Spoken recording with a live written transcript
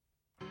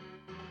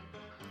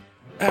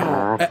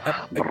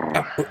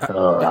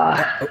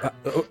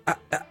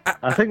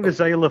I think the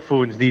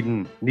xylophone's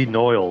needing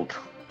oiled.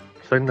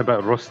 Sounding a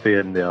bit rusty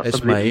in there. It's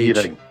Some of my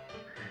age.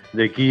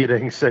 The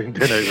gearing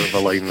sounding out of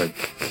alignment.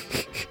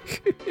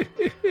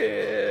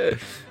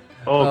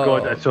 Oh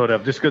God! Sorry,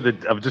 I've just got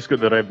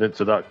the remnants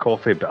of that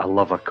coffee. But I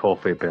love a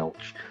coffee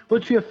belch.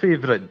 What's your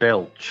favourite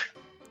belch?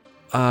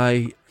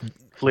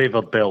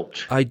 Flavoured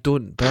belch. I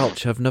don't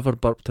belch. I've never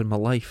burped in my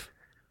life.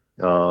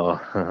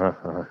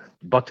 Oh,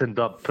 buttoned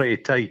up pretty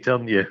tight,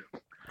 aren't you?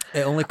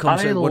 It only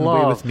comes out one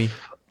way with me.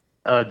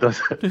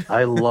 Does it?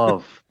 I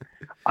love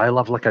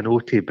like an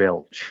oaty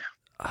belch.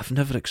 I've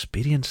never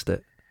experienced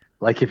it.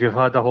 Like if you've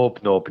had a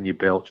hobnob and you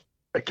belch.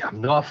 Like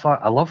I'm not a fan.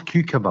 I love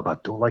cucumber, but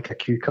I don't like a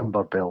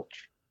cucumber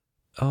belch.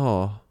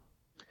 Oh.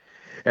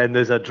 And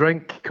there's a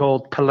drink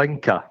called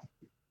Pálinka.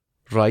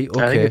 Right,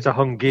 okay. I think it's a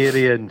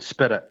Hungarian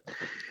spirit.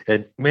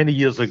 And many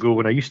years ago,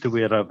 when I used to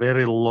wear a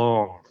very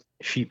long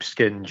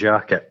sheepskin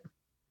jacket,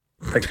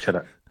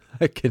 picture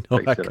it.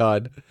 I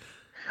can't.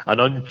 An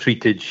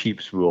untreated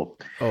sheep's wool.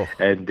 Oh.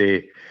 And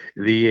I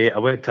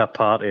went to a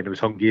party and it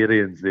was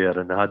Hungarians there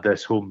and they had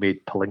this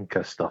homemade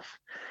Pálinka stuff.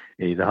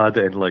 They had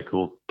it in like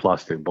old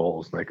plastic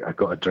bottles. And I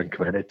got a drink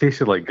of it and it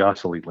tasted like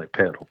gasoline, like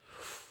petrol.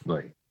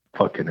 Like,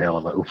 fucking hell.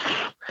 I'm like,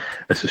 oof,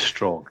 this is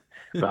strong.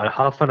 But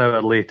half an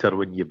hour later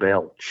when you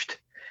belched,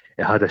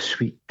 it had a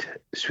sweet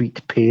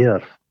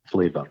pear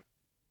flavour.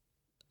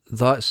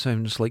 That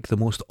sounds like the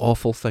most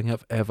awful thing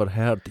I've ever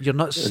heard. You're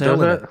not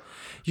selling it.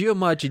 You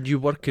imagine you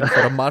working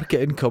for a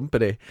marketing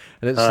company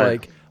and it's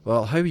like,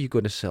 well, how are you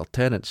going to sell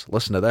tenants?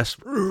 Listen to this.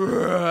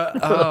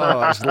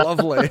 Oh, it's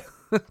lovely.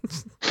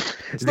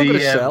 It's not going to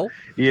sell.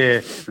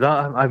 Yeah,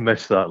 I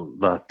miss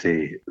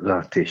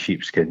that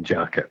sheepskin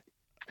jacket.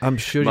 I'm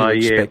sure you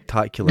look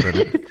spectacular in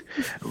it.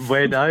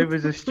 When I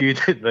was a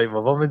student, right, my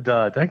mum and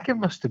dad, I think it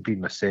must have been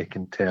my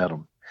second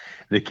term,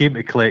 they came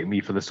to collect me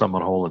for the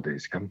summer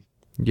holidays, Kim.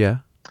 Yeah.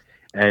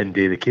 And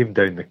they came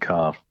down the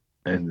car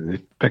and they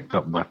picked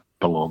up my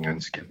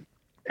belongings, Kim.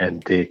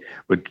 And they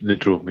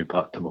drove me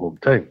back to my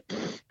hometown,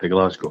 to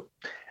Glasgow.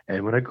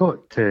 And when I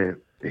got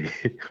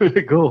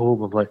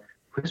home, I'm like,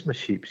 where's my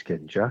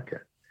sheepskin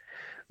jacket?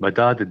 My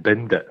dad had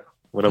binned it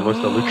when I was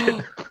to look at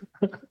it.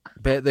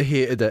 Bet they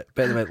hated it.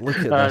 Bet they went, look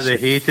at this. They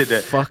hated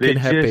it. Fucking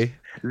hippie.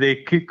 They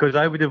could, because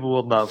I would have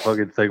worn that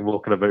fucking thing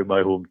walking about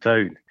my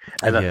hometown.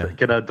 And I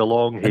kind of the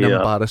long hair. An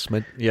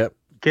embarrassment, yep.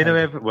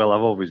 Well,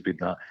 I've always been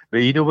that. But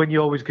you know when you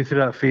always go through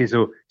that phase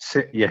of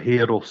your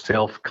hair will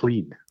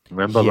self-clean?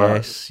 Remember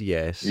that?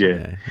 Yes.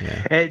 Yeah.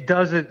 It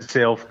doesn't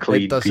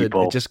self-clean, it doesn't.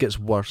 people. It just gets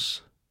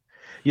worse.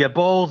 Your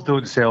balls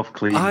don't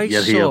self-clean. I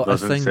your saw hair a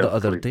doesn't thing the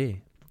self-clean. other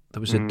day.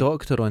 There was a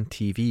doctor on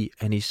TV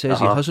and he says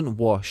he hasn't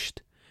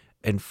washed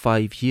in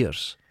 5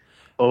 years.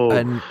 Oh.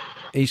 And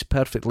he's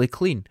perfectly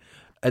clean.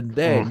 And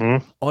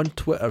then on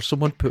Twitter,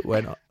 someone put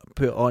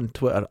on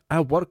Twitter, I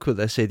work with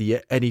this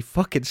idiot and he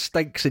fucking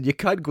stinks and you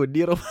can't go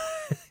near him.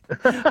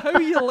 How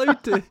are you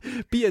allowed to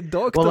be a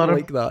doctor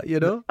like that, you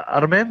know? I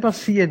remember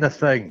seeing a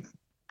thing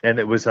and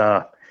it was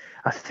I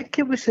think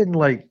it was in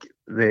like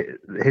the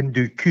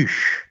Hindu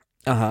Kush.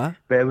 Uh-huh.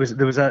 But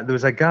there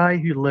was a guy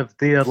who lived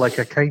there, like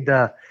a kind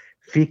of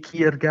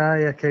fakir guy,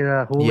 a kind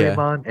of holy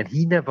man, and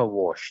he never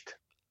washed.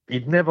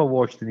 He'd never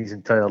washed in his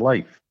entire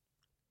life.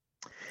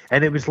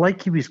 And it was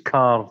like he was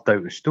carved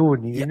out of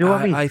stone. You know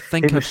what I mean? I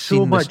think it I've was seen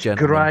so much this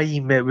gentleman.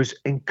 grime. It was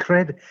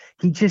incredible.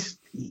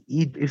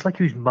 It was like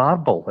he was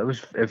marble. It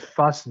was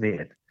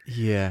fascinating.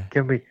 Yeah.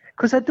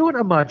 Because I don't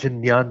imagine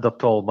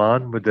Neanderthal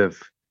man would have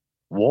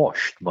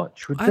washed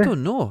much, would they? I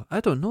don't know.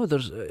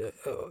 There's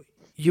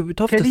you would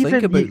have to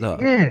think about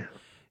that. Yeah.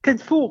 Can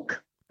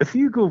folk, if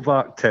you go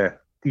back to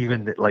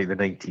even like the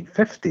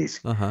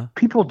 1950s,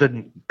 people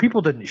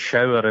didn't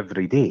shower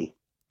every day.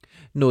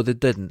 No, they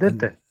didn't. Did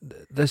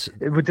they?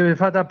 Would they have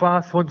had a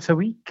bath once a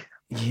week?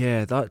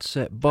 Yeah, that's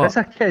it. But as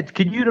a kid,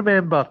 can you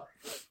remember?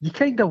 You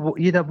had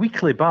a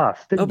weekly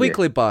bath, didn't you? A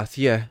weekly bath,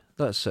 yeah,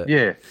 that's it.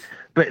 Yeah,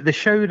 but the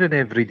showering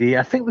every day,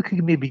 I think we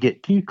could maybe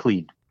get too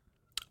clean.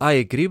 I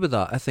agree with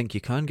that. I think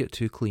you can get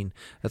too clean.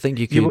 I think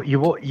you can.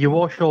 You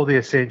wash all the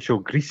essential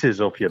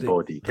greases off your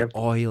body. The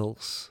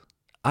oils.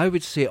 I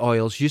would say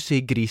oils. You say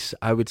grease.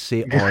 I would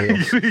say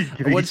oils.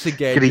 Once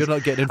again, you're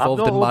not getting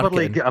involved in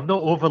marketing. I'm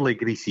not overly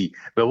greasy,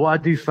 but what I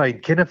do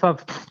find, if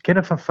I've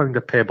found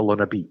a pebble on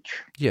a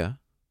beach, yeah,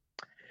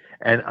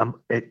 and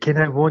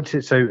once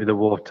it's out of the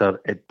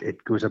water,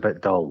 it goes a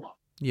bit dull.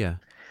 Yeah,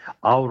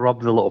 I'll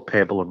rub the little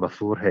pebble on my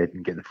forehead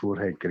and get the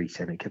forehead grease,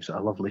 and it gives it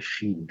a lovely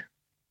sheen.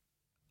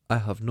 I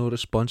have no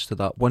response to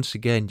that. Once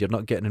again, you're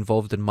not getting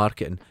involved in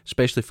marketing,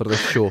 especially for this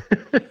show.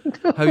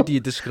 No. How do you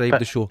describe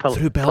the show?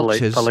 Through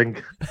belches.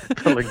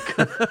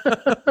 Pálinka.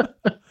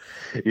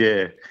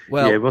 Yeah.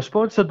 Well, we're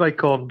sponsored by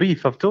corned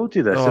beef. I've told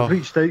you this. They've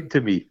reached out to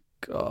me.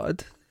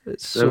 God,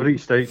 they've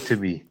reached out to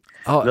me.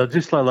 Oh. They're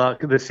just like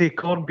that. They say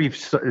corned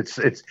beef.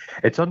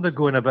 It's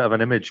undergoing a bit of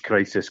an image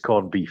crisis.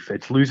 Corned beef.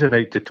 It's losing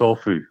out to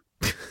tofu.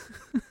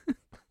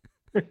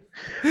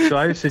 So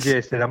I was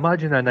suggesting,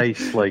 imagine a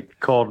nice like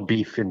corned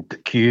beef in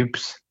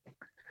cubes,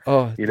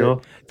 Oh, You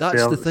know,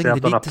 that's the thing. They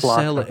served on a need to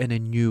sell it platter. in a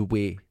new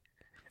way.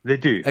 They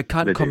do. It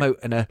can't They come do. out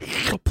in a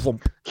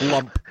plump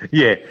lump.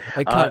 Yeah.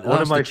 It can't. One of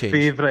That's the my change.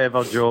 favourite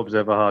ever jobs I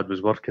ever had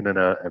was working in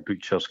a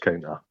butcher's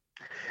counter.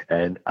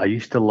 And I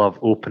used to love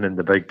opening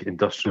the big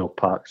industrial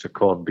packs of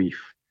corned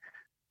beef.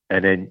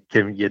 And then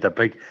you had a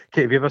big...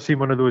 Have you ever seen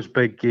one of those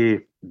big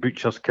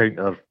butcher's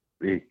counter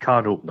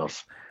can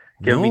openers?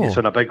 I mean, it's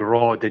No. on a big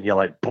rod and you're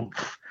like, boom.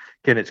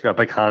 It's got a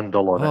big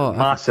handle on it.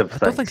 Massive I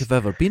don't think things. I've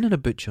ever been in a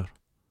butcher.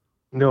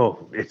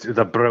 No,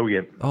 they're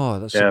brilliant. Oh,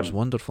 that sounds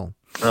wonderful.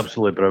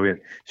 Absolutely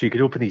brilliant. So you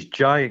could open these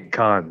giant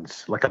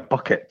cans, like a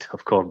bucket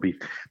of corned beef.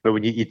 But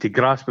when you had to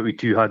grasp it with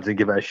two hands and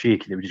give it a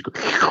shake, and it would just go,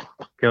 you know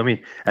what I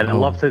mean? And I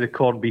loved how the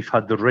corned beef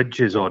had the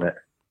ridges on it,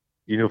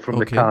 from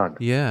the can.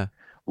 Yeah.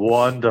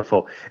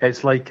 Wonderful.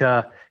 It's like,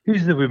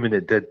 who's the woman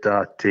that did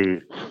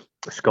that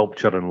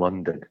sculpture in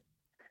London?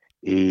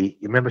 You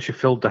remember she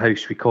filled the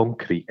house with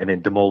concrete and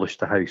then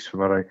demolished the house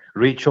from around?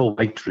 Rachel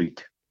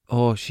Whiteread.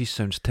 Oh, she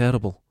sounds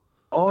terrible.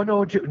 Oh,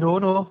 no.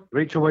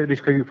 Rachel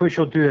Whiteread, what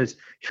she'll do is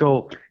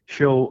she'll,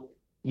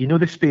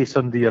 the space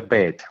under your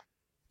bed?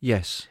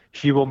 Yes.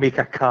 She will make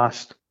a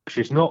cast.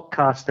 She's not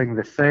casting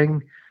the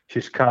thing,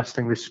 she's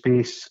casting the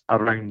space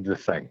around the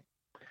thing.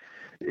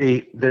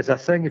 There's a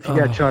thing, if you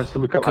get a chance to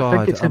look up, God, I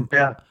think it's in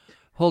there.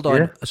 Hold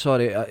on,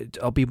 sorry,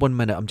 I'll be 1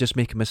 minute. I'm just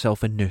making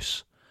myself a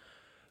noose.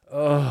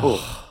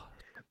 Oh,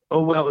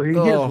 well,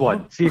 here's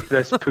one. See if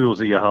this pulls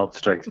at your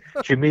heartstrings.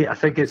 I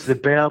think it's the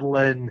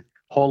Berlin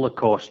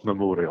Holocaust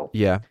Memorial.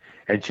 Yeah.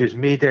 And she's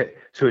made it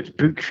so it's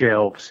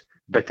bookshelves,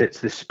 but it's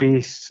the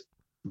space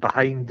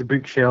behind the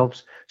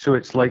bookshelves. So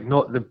it's like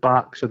not the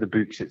backs of the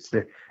books. It's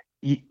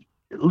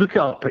look it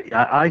up.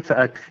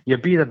 You're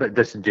being a bit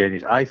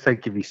disingenuous. I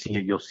think if you see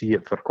it, you'll see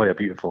it for quite a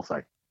beautiful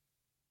thing.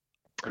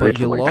 But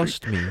you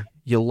lost me.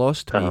 You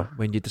lost me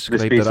when you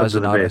described her as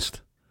an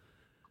artist.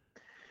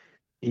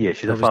 Yeah,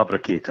 she's a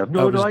fabricator.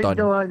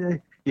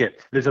 Yeah,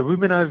 there's a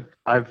woman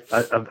I'm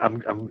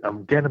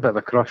getting a bit of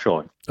a crush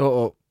on.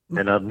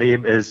 And her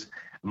name is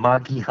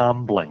Maggie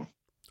Hambling.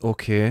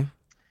 Okay.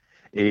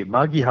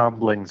 Maggie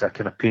Hambling's a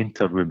kind of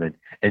painter woman,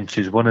 and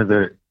she's one of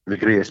the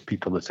greatest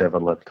people that's ever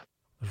lived.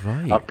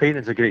 Right. Her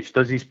paintings are great. She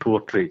does these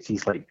portraits.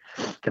 He's like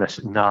kind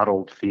of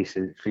gnarled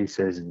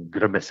faces and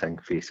grimacing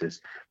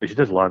faces. But she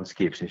does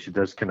landscapes and she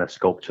does kind of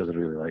sculptures I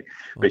really like.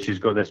 But she's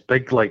got this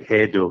big like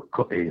head of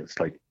it's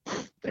like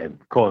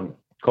cotton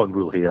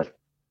wool hair.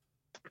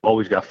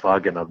 Always got a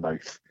fag in her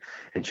mouth,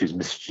 and she's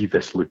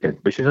mischievous looking.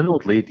 But she's an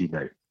old lady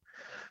now.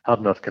 Her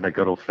and her kind of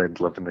girlfriend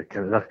live in that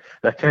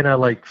kind of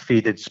like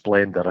faded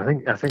splendor.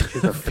 I think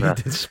she's a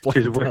faded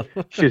splendor.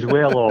 She's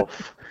well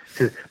off.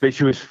 But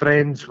she was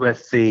friends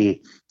with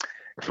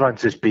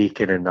Francis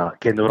Bacon and that.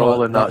 They were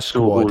all in that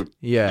Soho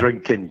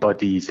drinking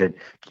buddies, and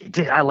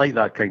I like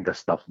that kind of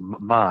stuff.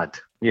 Mad.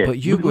 Yeah, but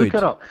you look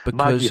it up.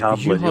 Because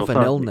you have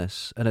an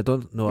illness, and I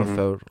don't know if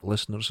our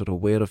listeners are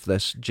aware of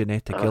this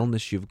genetic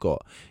illness you've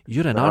got.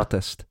 You're an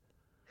artist.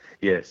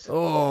 Yes.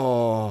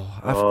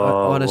 Honestly,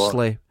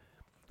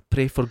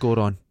 pray for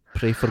Goron.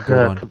 Pray for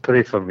Goron.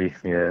 Pray for me,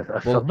 yeah.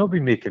 I've not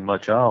been making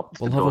much art.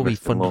 We'll have a wee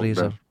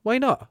fundraiser. Why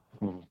not?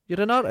 You're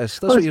an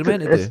artist. That's what you're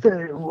meant to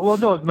do. Well,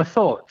 no, my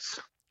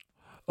thoughts.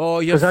 Oh,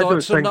 your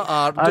thoughts are not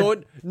art.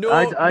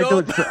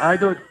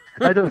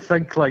 I don't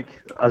think like,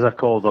 as I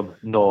call them,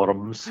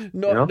 norms.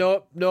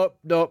 No.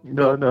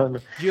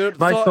 Your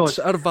thoughts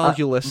are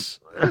valueless.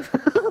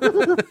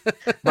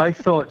 My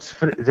thoughts,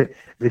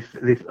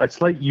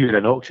 it's like you're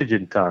an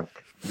oxygen tank.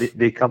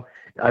 They come.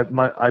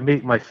 I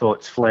make my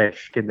thoughts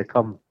flesh. Can they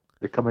come?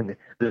 They come in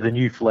the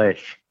new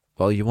flesh.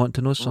 Well, you want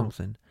to know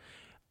something?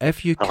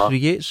 If you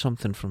create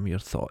something from your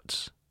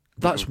thoughts,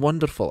 that's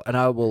wonderful, and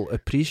I will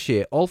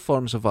appreciate all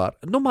forms of art,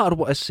 no matter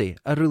what I say.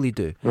 I really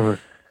do.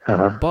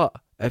 But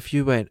if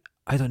you went,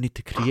 I don't need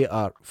to create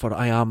art, for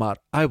I am art,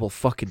 I will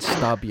fucking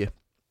stab you.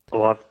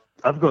 Oh,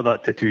 I've got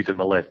that tattooed in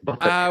my left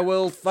buttock. I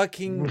will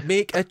fucking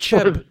make a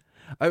chip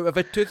out of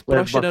a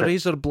toothbrush and a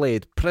razor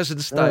blade, prison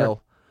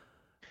style.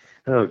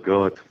 Oh,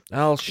 God.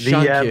 I'll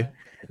shank you.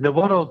 The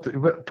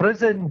world,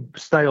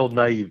 prison-style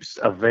knives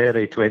are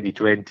very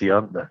 2020,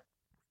 aren't they?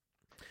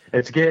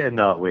 It's getting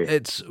that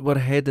way. We're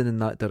heading in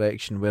that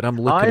direction where I'm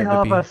looking at I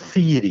have a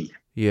theory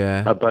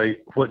about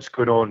what's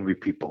going on with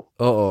people.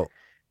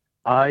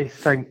 I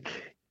think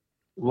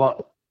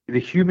the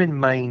human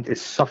mind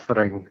is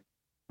suffering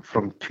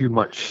from too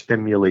much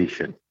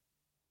stimulation.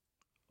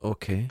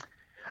 Okay.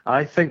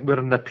 I think we're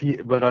in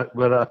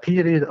a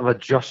period of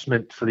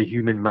adjustment for the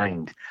human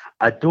mind.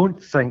 I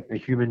don't think the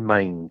human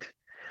mind,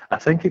 I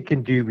think it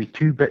can do with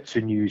 2 bits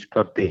of news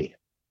per day.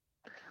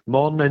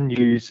 Morning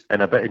news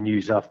and a bit of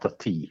news after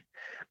tea.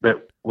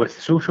 But with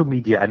social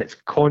media, and it's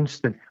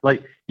constant,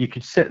 like you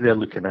could sit there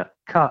looking at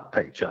cat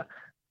picture,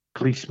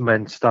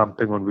 policeman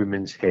stamping on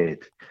woman's head,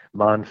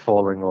 man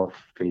falling off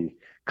a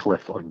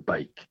cliff on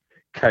bike,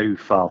 cow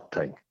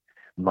farting,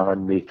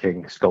 man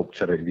making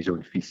sculpture out of his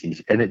own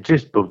feces, and it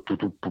just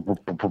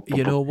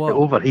you know what? It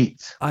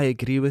overheats. I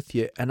agree with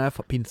you, and I've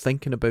been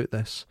thinking about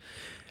this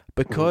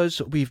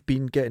because we've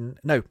been getting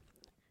now.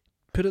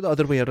 Put it the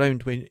other way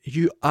around. When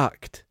you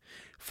act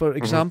For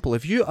example,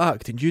 if you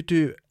act and you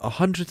do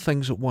 100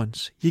 things at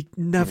once, you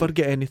never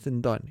get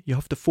anything done. You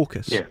have to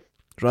focus. Yeah.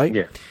 Right?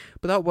 Yeah.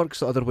 But that works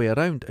the other way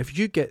around. If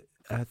you get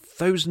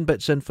 1,000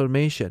 bits of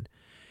information,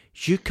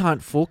 you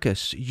can't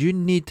focus. You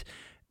need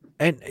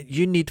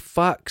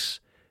facts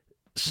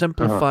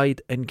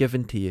simplified and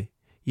given to you.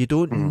 You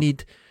don't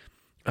need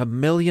a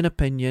million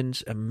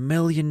opinions, a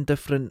million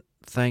different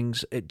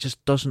things. It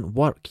just doesn't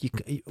work.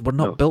 We're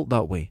not built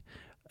that way.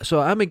 So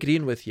I'm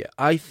agreeing with you.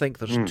 I think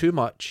there's too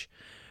much.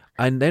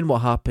 And then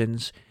what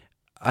happens,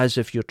 as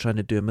if you're trying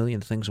to do a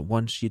million things at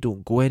once, you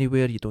don't go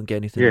anywhere, you don't get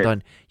anything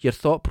done. Your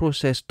thought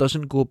process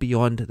doesn't go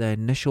beyond the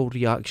initial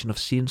reaction of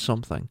seeing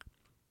something.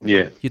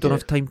 Yeah. You don't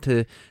have time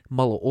to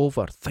mull it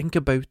over. Think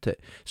about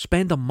it.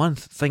 Spend a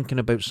month thinking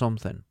about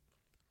something.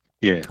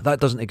 Yeah. That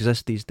doesn't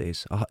exist these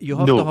days. You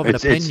have to have an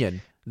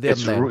opinion.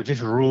 It's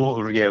just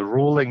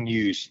rolling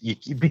news.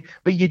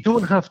 But you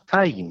don't have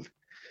time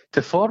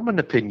to form an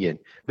opinion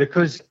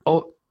because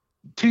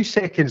 2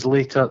 seconds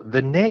later,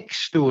 the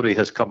next story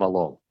has come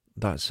along.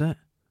 That's it.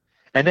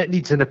 And it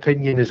needs an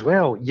opinion as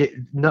well.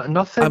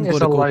 Nothing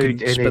is allowed.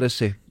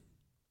 Conspiracy.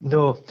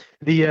 No,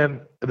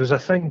 there was a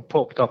thing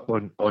popped up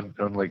on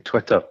like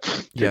Twitter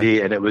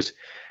today, and it was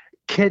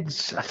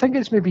kids. I think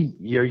it's maybe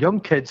your young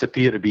kids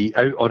appear to be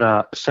out on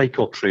a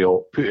cycle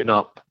trail putting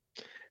up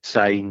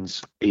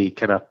signs, a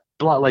kind of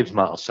Black Lives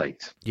Matter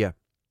signs. Yeah,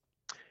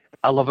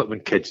 I love it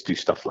when kids do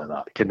stuff like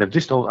that.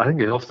 I think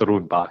they're off their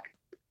own back.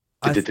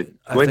 I think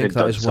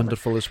that is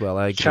wonderful as well.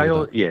 I agree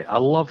with that. Yeah, I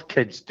love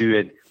kids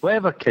doing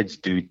whatever kids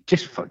do.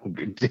 Just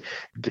fucking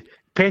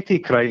petty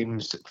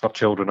crimes for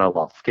children. I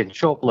love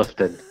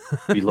shoplifting.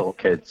 We little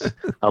kids.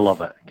 I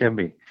love it. Can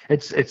be.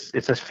 It's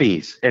a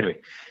phase. Anyway,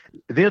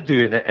 they're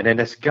doing it, and then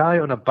this guy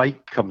on a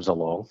bike comes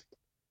along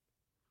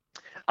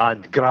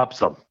and grabs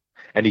them.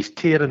 And he's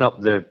tearing up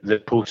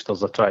the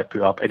posters they're trying to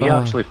put up. And he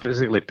actually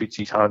physically puts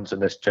his hands on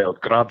this child,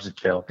 grabs the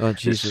child,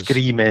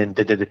 screaming,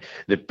 the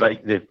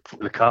bike,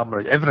 the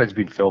camera, everything's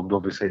been filmed,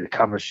 obviously, the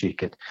camera's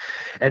shaking.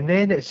 And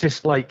then it's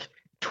just like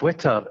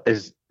Twitter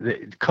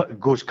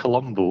goes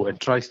Columbo and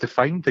tries to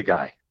find the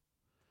guy.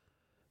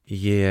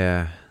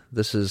 Yeah,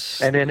 this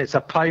is... And then it's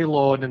a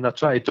pile-on and they're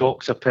trying to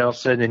dox a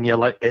person and you're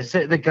like, is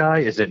it the guy?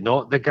 Is it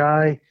not the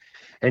guy?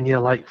 And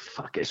you're like,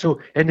 fuck it. So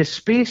in the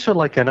space of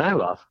like an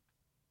hour...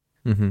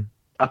 Mm-hmm.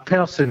 A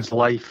person's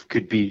life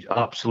could be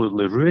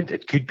absolutely ruined.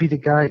 It could be the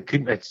guy.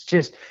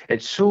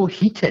 It's so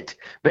heated.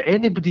 But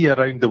anybody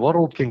around the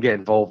world can get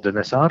involved in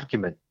this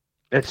argument.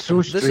 It's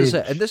so strange. This is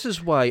it. And this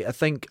is why I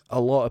think a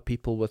lot of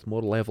people with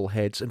more level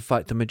heads, in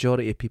fact, the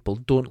majority of people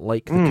don't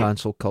like the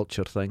cancel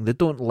culture thing. They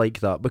don't like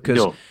that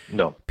because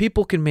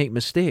people can make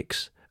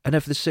mistakes. And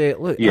if they say,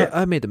 look,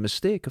 I made a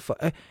mistake.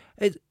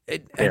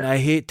 And I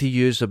hate to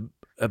use a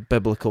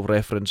biblical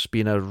reference,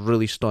 being a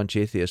really staunch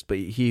atheist, but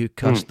he who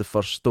cast the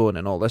first stone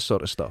and all this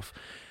sort of stuff.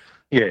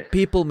 Yeah.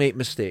 People make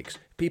mistakes.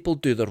 People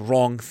do the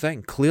wrong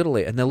thing,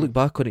 clearly, and they'll look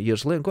back on it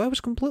years later and go, I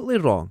was completely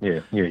wrong.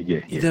 Yeah.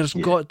 There's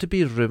got to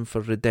be room for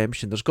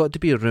redemption. There's got to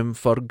be room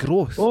for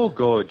growth. Oh,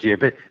 God, yeah,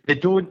 but they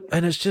don't...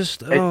 And it's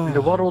just...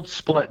 the world's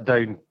split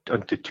down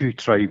into two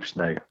tribes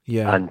now.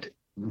 Yeah. And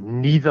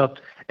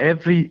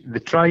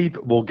the tribe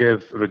will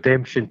give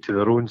redemption to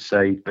their own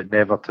side, but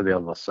never to the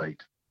other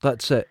side.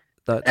 That's it.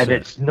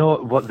 It's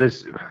not what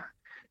there's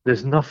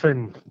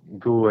nothing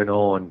going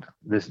on.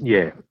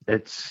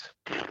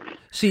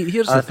 See,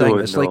 here's the thing.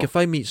 It's like if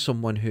I meet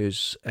someone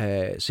who's,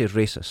 say,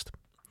 racist,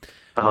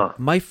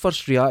 my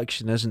first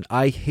reaction isn't,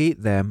 I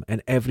hate them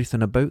and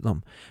everything about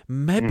them.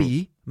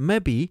 Maybe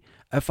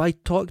if I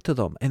talk to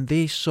them and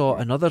they saw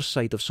another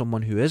side of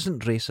someone who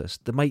isn't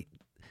racist, they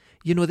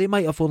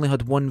might have only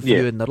had one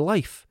view in their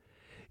life.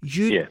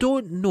 You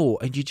don't know,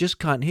 and you just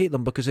can't hate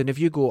them, because then if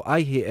you go,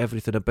 I hate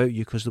everything about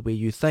you because the way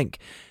you think,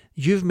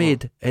 you've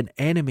made an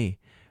enemy,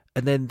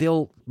 and then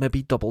they'll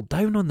maybe double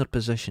down on their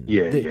position.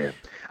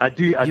 I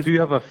do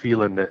have a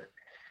feeling that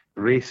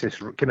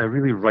racist, kind of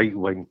really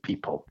right-wing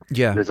people,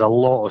 there's a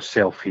lot of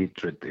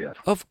self-hatred there.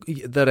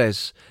 There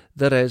is,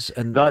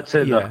 and that's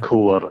at their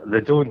core.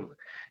 They don't.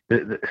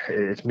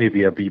 It's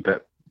maybe a wee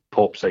bit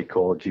pop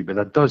psychology, but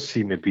there does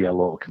seem to be a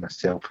lot of kind of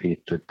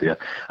self-hatred there.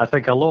 I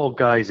think a lot of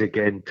guys that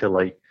get into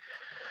like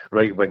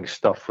right-wing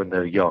stuff when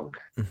they're young,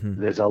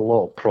 there's a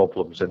lot of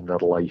problems in their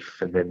life,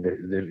 and then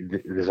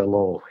there's a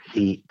lot of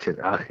hate.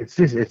 And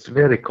it's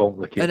very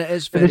complicated. And it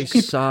is very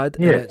sad.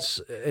 Yeah.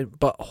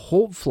 But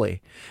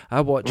hopefully, I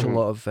watch a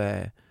lot of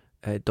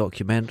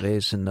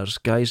documentaries, and there's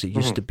guys that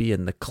used to be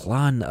in the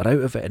clan that are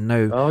out of it and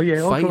now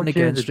fighting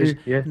against race.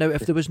 Now,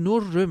 if there was no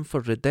room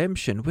for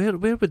redemption, where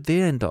would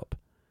they end up?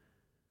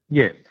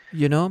 Yeah.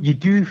 You know? You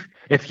do,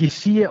 if you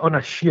see it on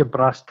a sheer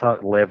brass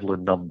tack level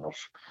in numbers,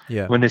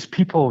 when there's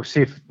people,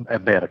 say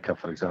America,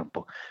 for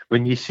example,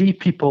 when you see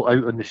people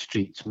out on the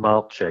streets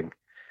marching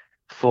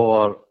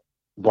for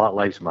Black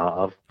Lives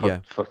Matter,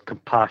 for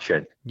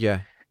compassion,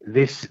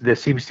 there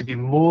seems to be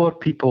more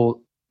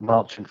people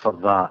marching for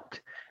that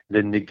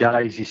than the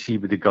guys you see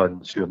with the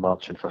guns who are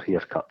marching for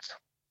haircuts.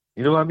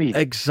 You know what I mean?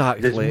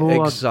 Exactly.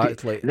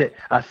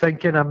 I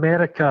think in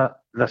America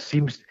there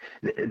seems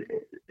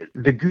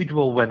the good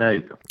will win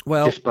out.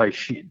 Well, just by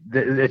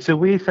it's the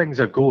way things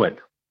are going.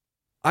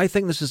 I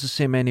think this is the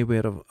same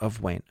anywhere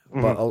I've went,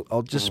 but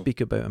I'll just speak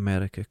about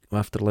America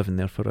after living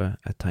there for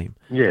a time.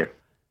 Yeah.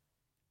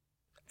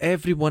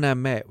 Everyone I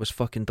met was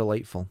fucking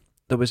delightful.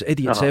 There was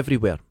idiots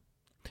everywhere.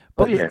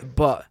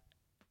 But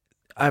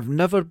I've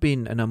never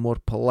been in a more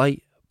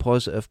polite,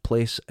 positive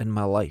place in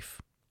my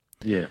life.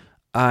 Yeah.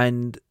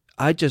 And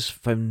I just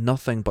found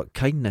nothing but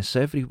kindness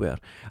everywhere.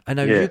 And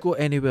now you go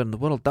anywhere in the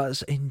world,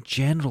 that's in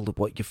general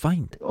what you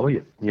find. Oh,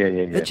 yeah. Yeah.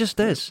 It just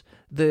is.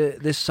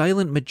 The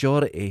silent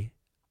majority,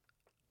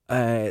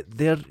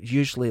 they're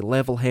usually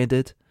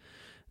level-headed.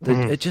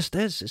 It just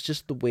is. It's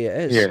just the way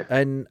it is. Yeah.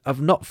 And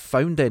I've not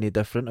found any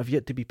different. I've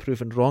yet to be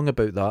proven wrong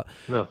about that.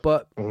 No.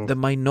 But the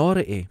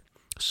minority,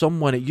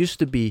 someone, it used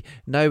to be,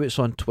 now it's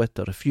on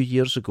Twitter. A few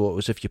years ago, it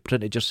was if you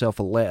printed yourself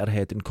a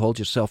letterhead and called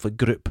yourself a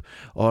group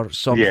or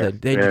something,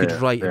 then you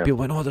could write and people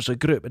went, oh, there's a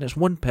group. And it's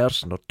one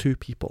person or two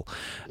people.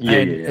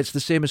 It's the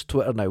same as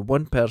Twitter now.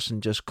 One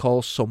person just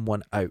calls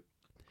someone out.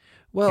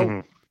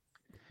 Well,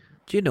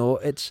 you know,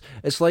 it's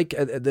like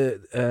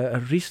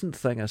a recent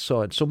thing I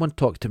saw, and someone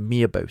talked to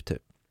me about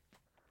it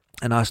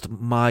and asked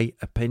my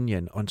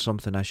opinion on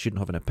something I shouldn't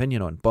have an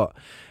opinion on, but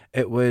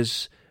it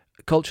was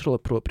cultural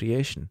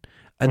appropriation.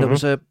 And there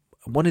was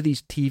one of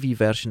these TV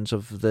versions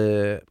of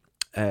the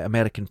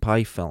American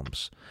Pie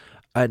films,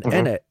 and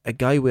in it, a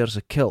guy wears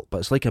a kilt, but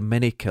it's like a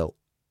mini kilt.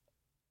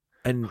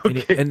 And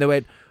they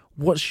went,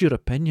 what's your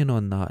opinion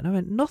on that? And I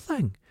went,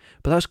 nothing.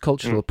 But that's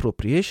cultural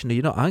appropriation. Are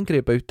you not angry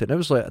about it? And I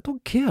was like, I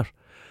don't care.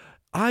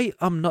 I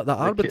am not the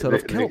arbiter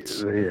of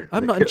kilts.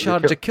 I'm not in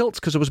charge of kilts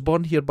because I was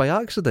born here by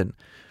accident.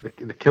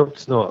 The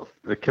kilt's not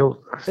the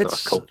kilt. It's not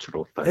a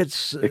cultural thing.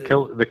 It's the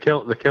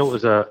kilt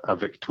is a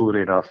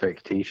Victorian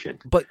affectation,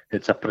 but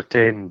it's a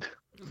pretend.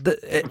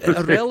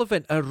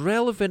 Irrelevant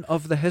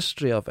of the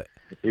history of it.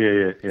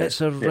 Yeah.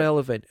 It's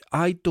irrelevant.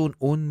 I don't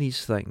own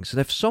these things,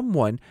 and if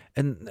someone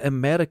in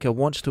America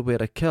wants to wear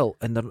a kilt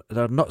and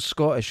they're not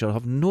Scottish or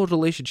have no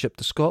relationship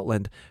to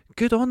Scotland,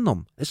 good on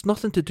them. It's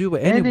nothing to do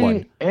with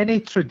anyone. Any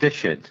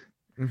tradition,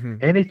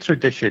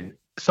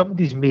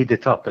 somebody's made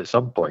it up at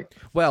some point.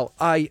 Well,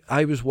 I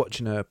was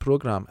watching a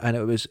programme and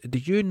it was, do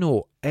you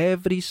know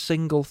every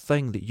single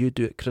thing that you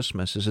do at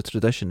Christmas as a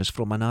tradition is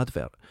from an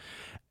advert?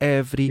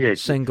 Every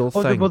single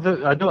thing.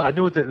 I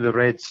know that the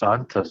red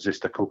Santa's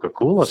just a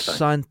Coca-Cola thing.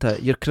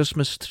 Santa, your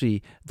Christmas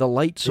tree, the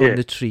lights on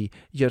the tree,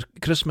 your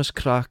Christmas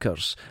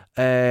crackers,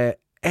 the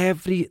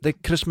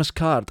Christmas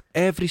card,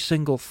 every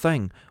single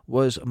thing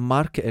was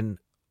marketing.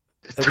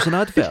 It was an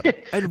advert,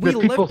 and we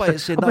live by it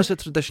saying that's a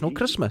traditional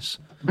Christmas.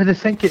 But I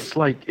think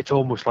it's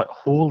almost like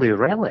holy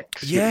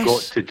relics. Yes. You've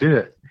got to do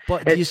it.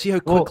 But do you see how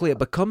quickly it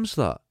becomes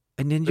that?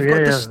 And then you've got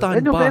to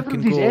stand back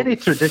and go. Any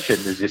tradition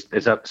is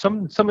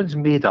someone's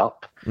made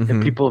up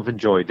and people have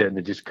enjoyed it and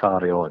they just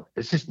carry on.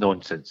 It's just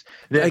nonsense.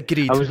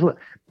 Agreed. I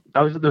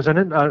was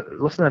listening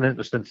to an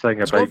interesting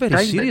thing it's about. It's got very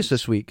diamonds. serious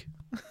this week.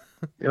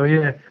 Oh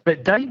yeah,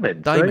 but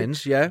diamonds.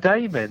 Diamonds, right? yeah.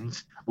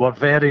 Diamonds were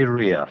very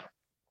rare.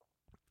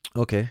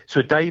 Okay.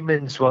 So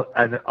diamonds were,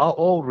 and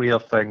all rare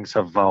things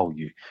have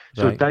value.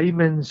 So Right.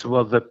 diamonds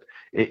were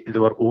they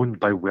were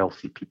owned by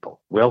wealthy people.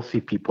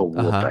 Wealthy people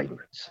wore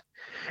diamonds.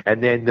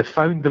 And then they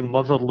found the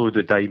mother load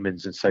of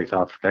diamonds in South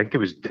Africa. I think it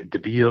was De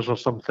Beers or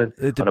something.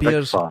 De on a big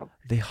Beers, farm.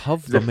 they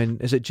have them in,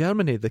 is it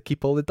Germany? They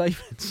keep all the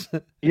diamonds.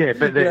 Yeah,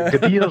 but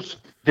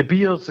De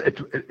Beers,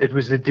 it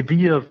was the De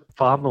Beers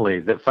family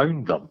that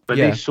found them, but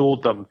they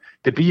sold them.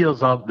 De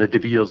Beers aren't the De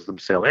Beers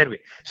themselves. Anyway,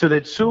 so they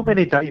had so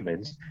many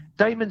diamonds.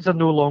 Diamonds are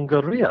no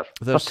longer rare.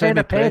 They're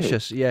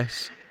semi-precious,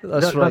 yes.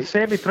 That's right. They're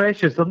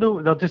semi-precious.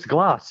 They're just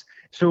glass.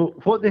 So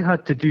what they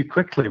had to do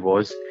quickly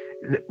was,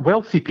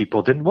 wealthy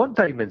people didn't want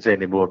diamonds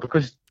anymore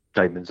because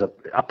diamonds are.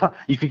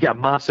 You could get a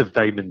massive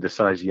diamond the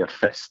size of your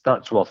fist.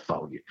 That's worth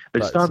value.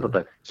 But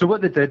standard. So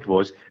what they did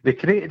was they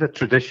created a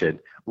tradition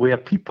where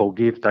people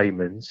gave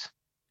diamonds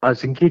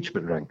as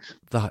engagement rings.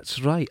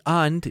 That's right.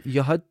 And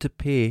you had to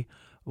pay,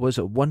 was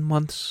it 1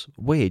 month's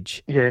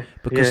wage? Yeah.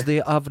 Because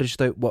they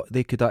averaged out what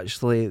they could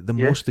actually, the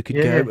most they could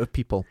get out of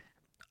people.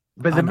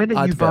 But the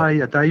minute you buy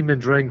a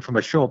diamond ring from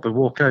a shop and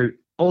walk out,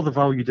 all the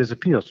value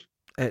disappears.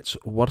 It's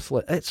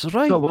worthless. It's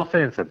right. It's not worth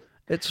anything.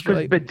 It's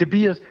right. But De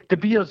Beers,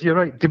 you're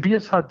right. De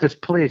Beers had this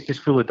place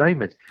just full of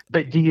diamonds.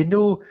 But do you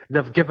know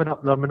they've given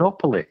up their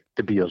monopoly,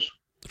 De Beers?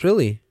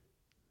 Really?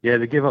 Yeah,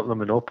 they gave up the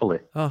monopoly.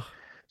 Oh.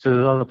 So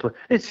there's other place.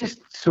 It's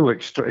just so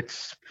extra.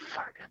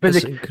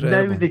 But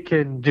now they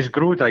can just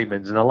grow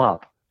diamonds in a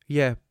lab.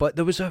 Yeah, but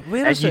there was a...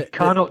 You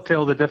cannot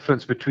tell the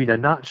difference between a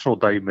natural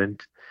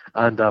diamond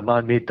and a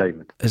man-made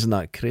diamond. Isn't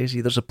that crazy?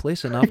 There's a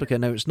place in Africa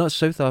now, it's not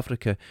South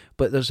Africa,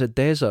 but there's a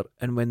desert,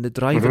 and when they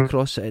drive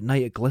across it at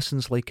night, it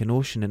glistens like an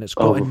ocean, and it's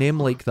got a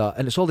name like that,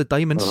 and it's all the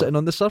diamonds sitting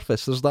on the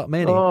surface. There's that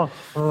many. Oh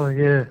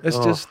yeah. It's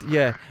just,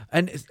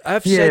 and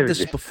I've said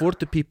this before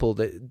to people,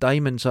 that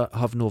diamonds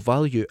have no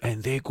value,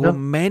 and they go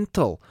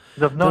mental.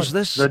 There's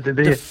this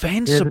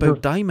defence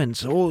about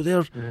diamonds. Oh,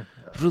 they're...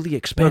 really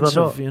expensive,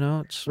 not. you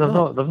know. It's They're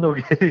not. not.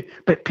 They're not.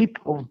 But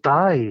people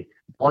die.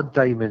 Blood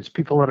diamonds.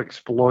 People are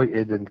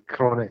exploited and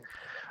chronic.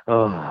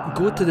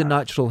 Go to the Oh,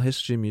 Natural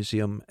History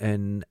Museum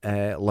in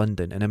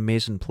London, an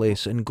amazing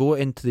place, and go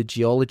into the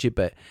geology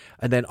bit,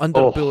 and then under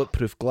oh,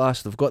 bulletproof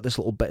glass, they've got this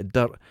little bit of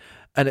dirt,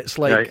 and it's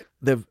like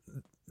right.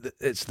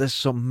 it's this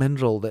some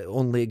mineral that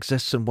only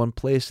exists in one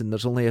place, and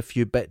there's only a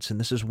few bits, and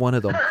this is one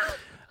of them.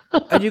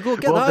 And you go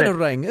get Well, that in a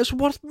ring. It's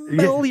worth Yeah,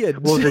 millions.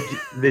 well,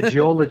 the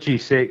geology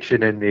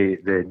section in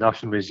the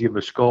National Museum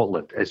of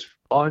Scotland is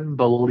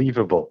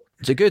unbelievable.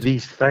 Is it good?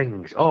 These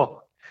things,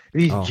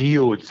 these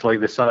geodes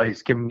like the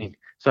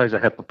size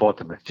of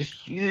hippopotamus, just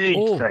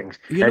huge things,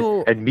 you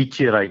know, and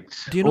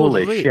meteorites. do you know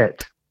Holy Ray?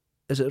 shit!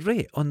 Is it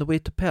Ray on the way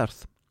to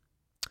Perth?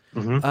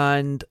 Mm-hmm.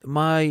 And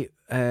my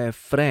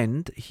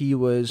friend, he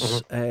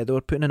was. They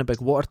were putting in a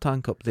big water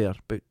tank up there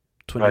about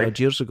 20 odd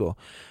years ago,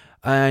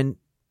 and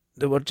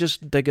they were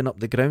just digging up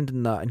the ground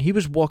and that. And he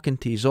was walking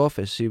to his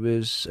office. He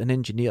was an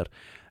engineer,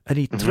 and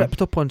he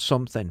tripped up on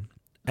something,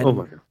 and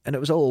it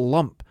was a little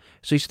lump.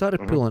 So he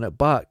started pulling it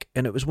back,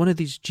 and it was one of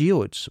these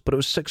geodes, but it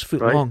was 6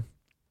 foot long.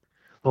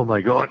 Oh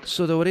my god!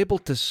 So they were able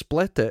to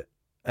split it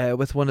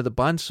with one of the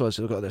bandsaws.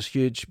 They've got this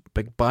huge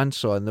big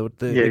bandsaw, and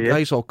the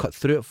guys all cut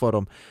through it for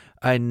him.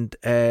 And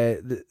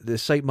the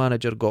site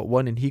manager got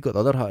one, and he got the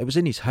other half. It was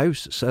in his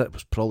house, so it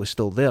was probably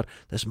still there.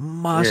 This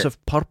massive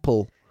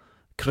purple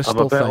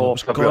crystal thing. I'm a bit It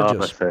was off about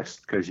gorgeous.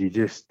 amethyst because you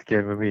just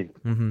get what I mean.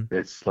 Mm-hmm.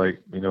 It's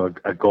like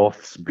a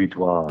goth's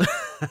boudoir.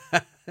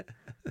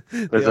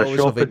 There's a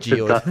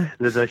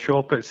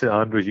shop at St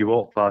Andrews. You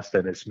walk past it,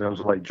 and it smells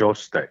like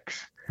joss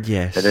sticks.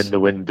 Yes. And in the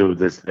window,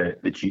 there's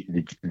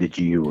the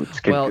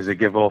geodes because they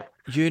give off.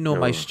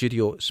 My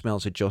studio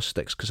smells of joss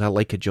sticks because I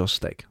like a joss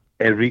stick.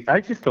 I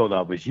just thought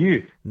that was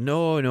you.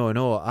 No.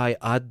 I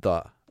add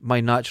that. My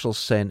natural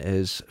scent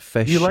is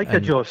fish. You like a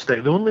joss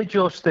stick? The only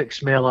joss stick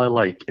smell I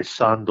like is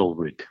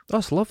sandalwood.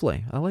 That's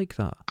lovely. I like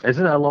that.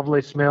 Isn't it a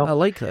lovely smell? I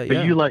like that.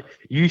 But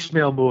you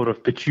smell more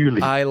of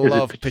patchouli. I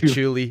love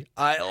patchouli.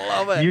 I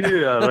love it.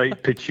 You are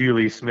right,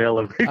 patchouli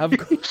smelling.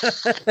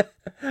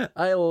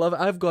 I love it.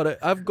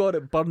 I've got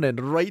it burning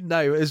right now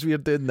as we're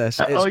doing this.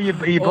 You're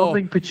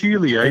burning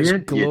patchouli, are you?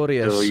 It's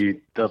glorious.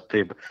 You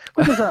dirty.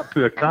 What does that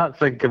poor cat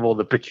think of all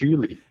the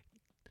patchouli?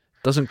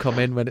 Doesn't come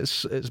in when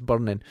it's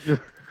burning.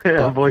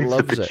 Avoids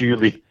the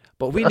patchouli. It.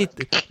 But we need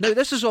now.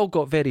 This has all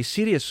got very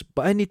serious.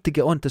 But I need to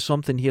get on to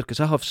something here because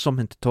I have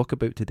something to talk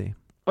about today.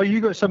 Oh, you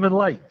got something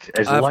light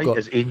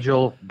as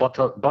angel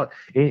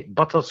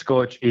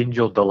butterscotch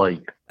angel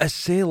delight. I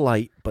say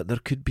light, but there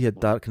could be a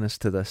darkness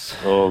to this.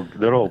 Oh,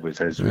 there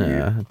always is.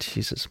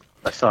 Jesus.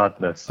 A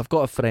sadness. I've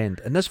got a friend,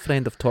 and this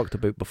friend I've talked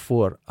about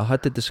before. I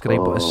had to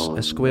describe it as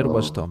a square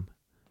wisdom.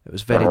 It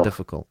was very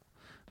difficult.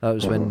 That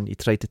was when he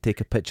tried to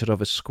take a picture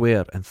of a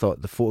square and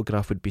thought the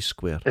photograph would be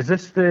square. Is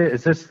this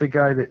the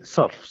guy that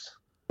surfs?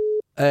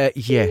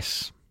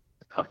 Yes.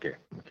 Okay.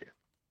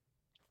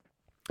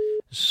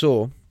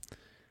 So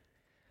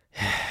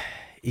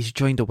he's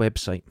joined a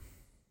website.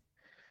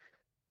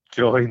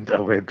 Joined a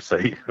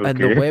website. Okay. And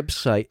the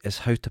website is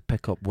how to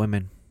pick up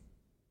women.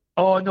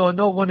 Oh no,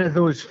 not one of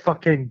those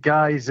fucking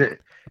guys that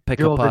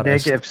do all the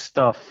negative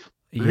stuff.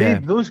 Yeah.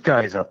 Those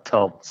guys are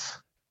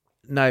turds.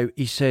 Now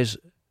he says,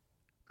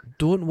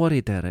 don't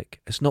worry,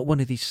 Derek. It's not one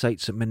of these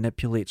sites that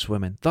manipulates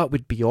women. That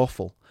would be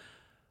awful.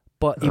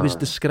 But he was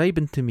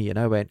describing to me, and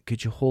I went,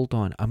 could you hold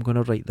on? I'm going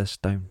to write this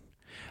down.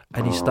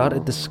 And he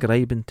started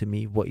describing to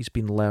me what he's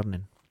been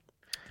learning.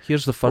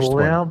 Here's the first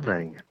one.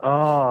 Learning?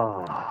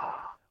 Oh.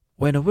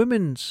 When a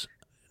woman's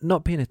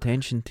not paying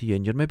attention to you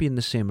and you're maybe in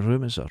the same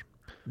room as her,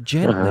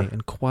 gently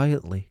and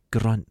quietly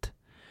grunt.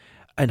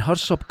 And her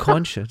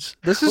subconscious,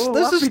 this is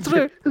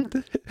true.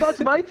 That's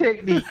my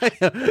technique.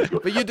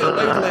 But you do it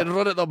loudly and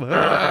run at them.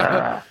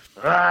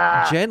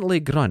 Gently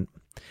grunt.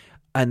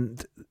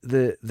 And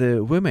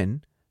the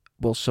woman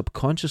will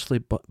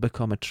subconsciously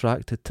become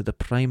attracted to the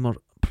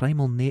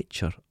primal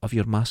nature of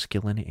your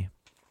masculinity.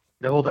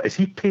 No, is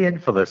he paying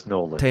for this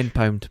knowledge?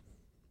 £10.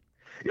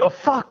 Oh,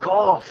 fuck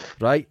off.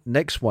 Right,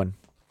 next one.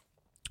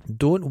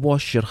 Don't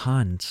wash your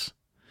hands.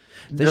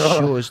 This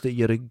shows that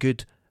you're a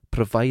good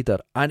provider.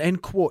 And in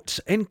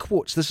quotes,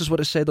 this is what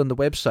it said on the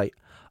website,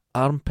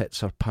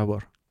 armpits are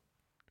power.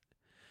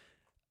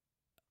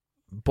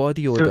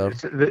 Body odour.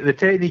 So the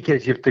technique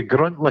is you have to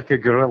grunt like a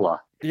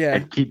gorilla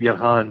and keep your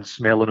hands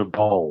smelling of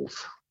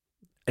balls.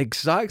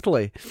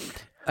 Exactly.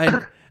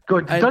 And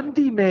God,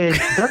 Dundee men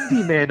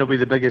will be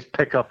the biggest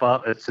pickup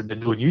artists in the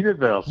known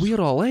universe.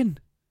 We're all in.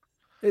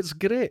 It's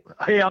great.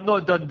 Hey, I'm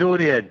not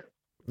Dundonian.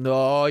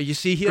 No, you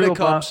see, here it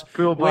comes.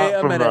 Pull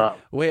back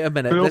Wait a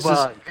minute. Pull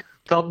back.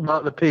 Turn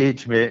back the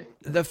page, mate.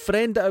 The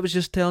friend that I was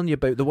just telling you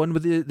about, the one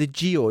with the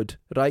geode,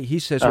 right? He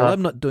says, well,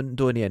 I'm not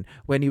Dundonian.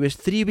 When he was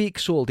 3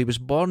 weeks old, he was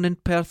born in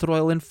Perth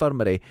Royal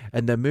Infirmary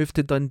and then moved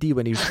to Dundee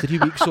when he was 3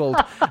 weeks old.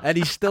 And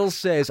he still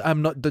says,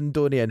 I'm not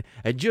Dundonian.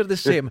 And you're the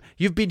same.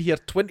 You've been here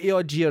 20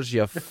 odd years,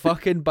 you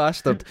fucking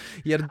bastard.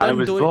 You're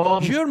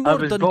Dundonian. You're more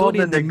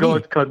Dundonian than me.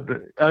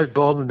 I was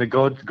born in the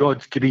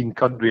God's green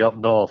country up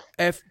north.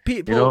 If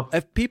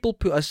people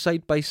put us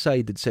side by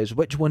side and says,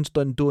 which one's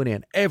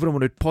Dundonian,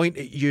 everyone would point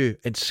at you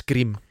and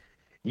scream.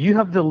 You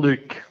have the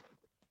look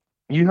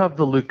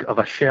of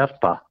a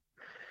Sherpa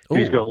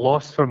who's got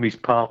lost from his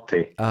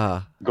party,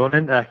 gone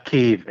into a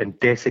cave and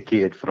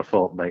desiccated for a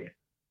fortnight.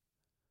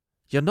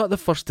 You're not the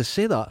first to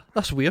say that.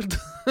 That's weird.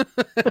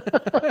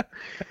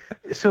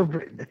 So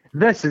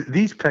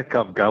these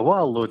pickup guys, what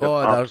a load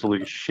of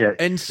absolute shit.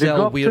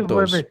 Incel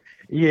weirdos.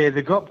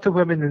 They go up to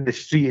women in the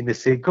street and they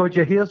say, God,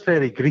 your hair's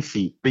very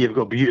greasy, but you've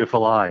got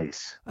beautiful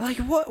eyes. Like,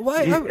 what?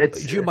 Why?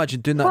 Could you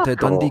imagine doing that to a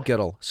Dundee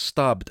girl?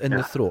 Stabbed in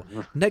the throat.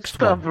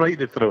 Stabbed right in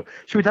the throat.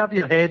 She would have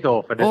your head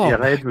off and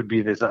your head would be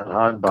in his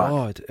handbag.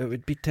 God, it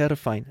would be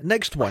terrifying.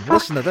 Next one.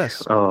 Listen to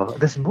this. Oh,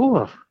 there's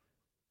more.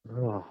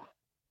 Oh.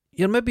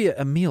 You're maybe at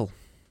a meal.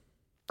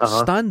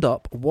 Stand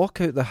up,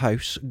 walk out the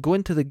house, go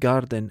into the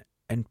garden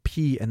and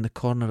pee in the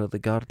corner of the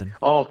garden.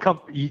 Oh,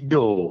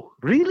 no.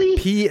 Really?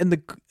 Pee in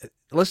the...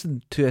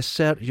 Listen, to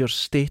assert your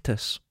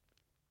status.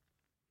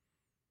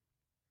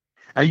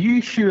 Are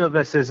you sure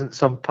this isn't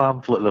some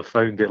pamphlet they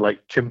found at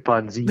like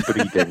chimpanzee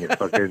breeding at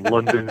fucking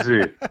London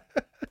Zoo?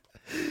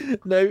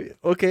 Now,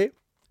 okay,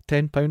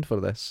 £10 for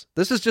this.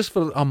 This is just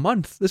for a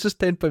month. This is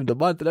 £10 a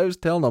month, and I was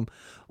telling them,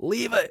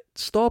 leave it,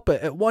 stop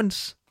it at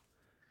once.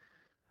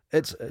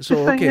 The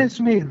thing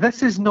is, mate,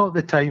 this is not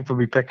the time for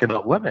me picking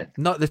up women.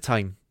 Not the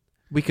time.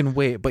 We can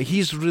wait, but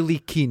he's really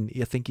keen.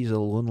 I think he's a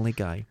lonely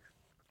guy.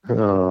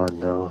 Oh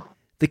no.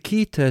 The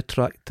key to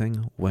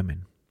attracting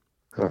women.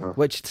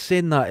 Which,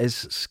 saying that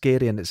is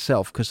scary in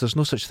itself, because there's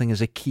no such thing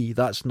as a key.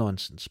 That's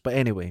nonsense. But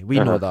anyway, we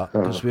know that,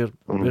 because we're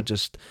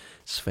just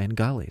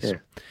Svengalis.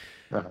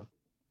 Yeah.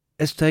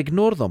 Is to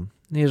ignore them.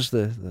 Here's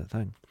the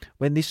thing.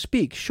 When they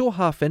speak, show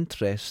half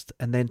interest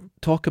and then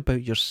talk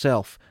about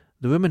yourself.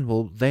 The women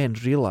will then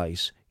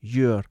realise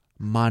your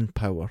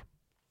manpower.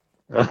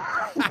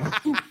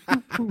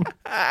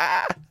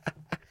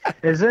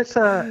 Is this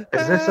a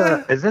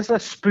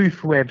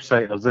spoof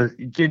website? Or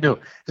is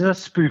this a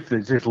spoof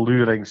that's just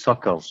luring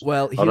suckers?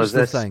 Well, here's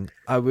the thing.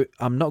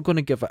 I'm not going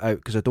to give it out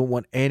because I don't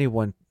want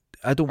anyone.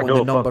 I don't want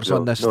the numbers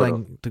on this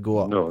thing to go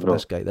up for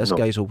this guy. This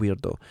guy's a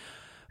weirdo.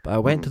 But I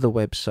went to the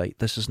website.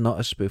 This is not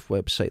a spoof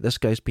website. This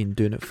guy's been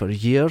doing it for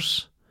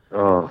years.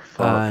 Oh,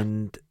 fuck.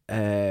 And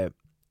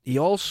he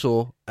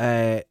also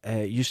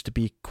used to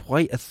be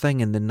quite a thing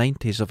in the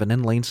 90s of an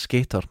inline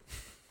skater.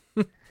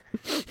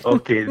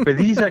 Okay, but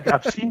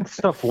I've seen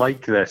stuff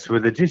like this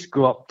where they just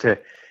go up to,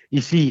 you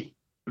see,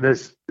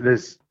 there's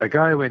a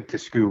guy I went to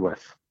school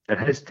with, and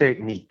his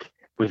technique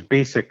was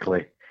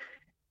basically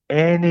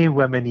any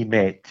women he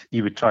met,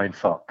 he would try and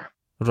fuck.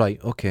 Right,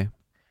 okay.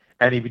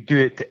 And he would do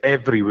it to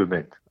every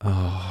woman.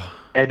 Oh.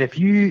 And if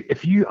you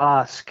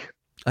ask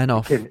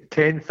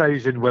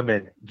 10,000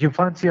 women, do you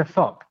fancy a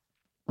fuck?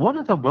 One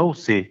of them will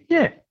say,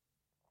 yeah.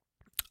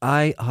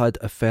 I had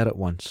a ferret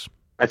once.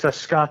 It's a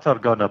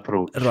scattergun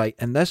approach. Right,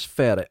 and this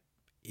ferret,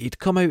 he'd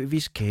come out of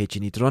his cage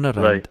and he'd run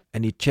around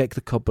and he'd check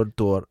the cupboard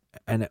door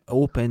and it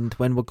opened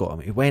when we got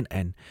him. He went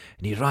in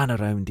and he ran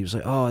around. He was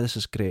like, oh, this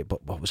is great, but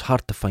it was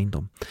hard to find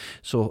him.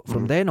 So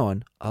from then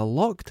on, I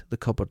locked the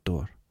cupboard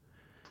door.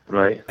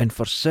 Right. And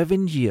for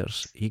 7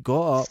 years, he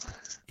got up,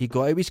 he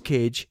got out of his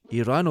cage,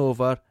 he ran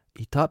over,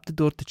 he tapped the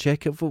door to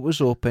check if it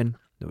was open.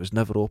 It was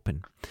never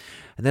open.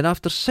 And then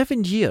after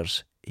 7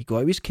 years, he got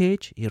out of his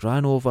cage, he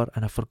ran over,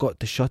 and I forgot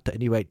to shut it,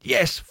 and he went,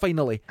 yes,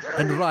 finally,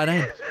 and ran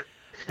in.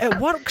 It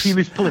works. He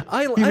was playing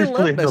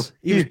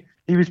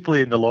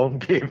the long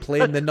game.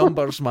 Playing the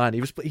numbers, man.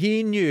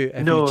 He knew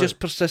if he just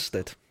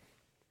persisted.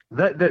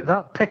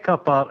 That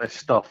pickup artist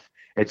stuff,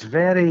 it's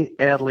very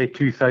early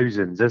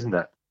 2000s, isn't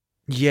it?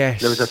 Yes.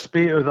 There was a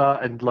spate of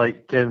that, and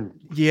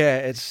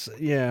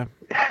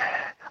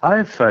I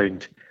have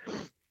found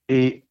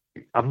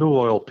I'm no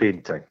oil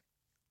painting.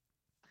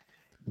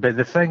 But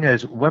the thing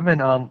is, women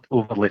aren't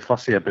overly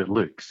fussy about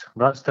looks.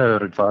 That's to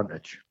our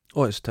advantage.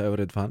 Oh, it's to our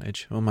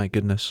advantage. Oh my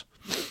goodness.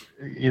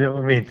 You know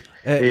what I mean?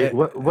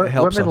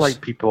 Women like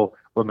people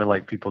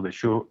that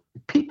show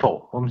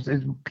people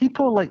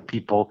like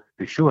people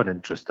who show an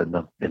interest in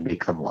them and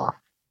make them laugh.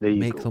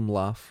 Make them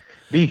laugh.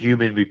 Be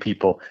human with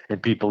people,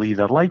 and people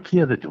either like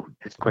you or they don't.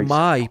 It's quite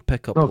my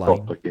pickup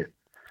line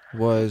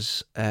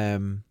was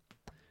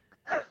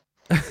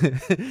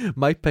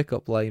my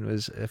pickup line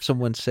was if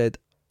someone said,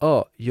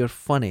 oh, you're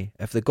funny,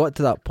 if they got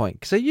to that point,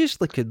 because I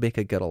usually could make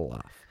a girl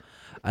laugh.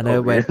 And I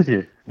went,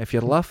 really? If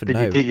you're laughing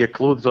now... Did you take your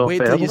clothes off wait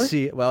till you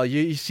see... Well,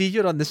 you see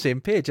you're on the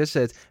same page. I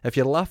said, if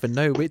you're laughing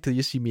now, wait till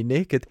you see me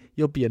naked.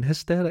 You'll be in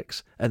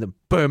hysterics. And then,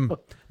 boom,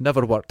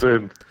 never worked.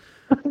 Boom.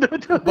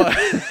 But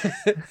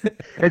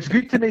it's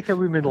good to make a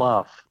woman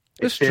laugh.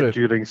 It's except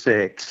true. during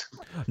sex.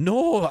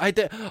 No, I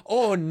did.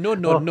 Oh, no.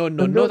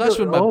 That's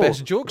when my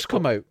best jokes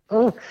come out.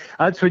 Oh,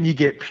 that's when you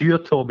get pure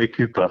Tommy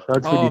Cooper.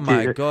 That's when Oh, you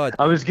my take. God.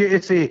 I was going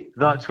to say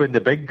that's when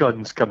the big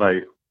guns come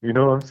out. You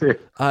know what I'm saying?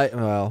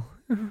 Well,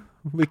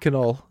 we can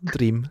all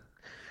dream.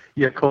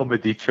 Your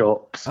comedy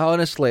chops.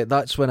 Honestly,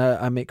 that's when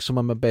I make some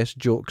of my best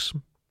jokes.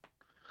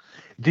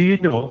 Do you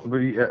know?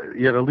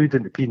 You're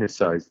alluding to penis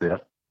size there.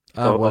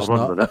 I was I'll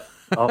run not. with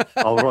it.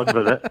 I'll run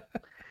with it.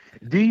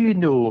 Do you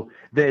know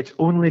that it's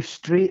only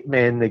straight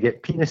men that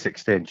get penis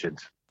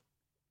extensions?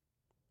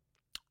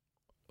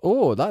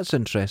 Oh, that's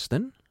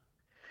interesting.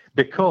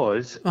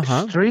 Because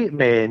straight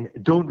men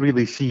don't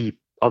really see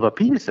other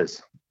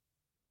penises.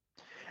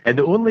 And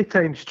the only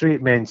time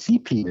straight men see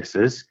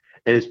penises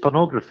is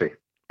pornography.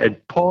 And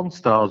porn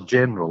stars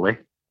generally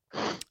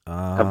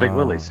have big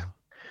willies.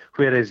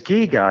 Whereas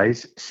gay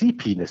guys see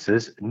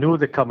penises, know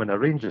they come in a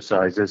range of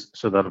sizes,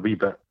 so they're a wee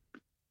bit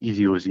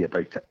easy-ozy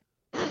about it.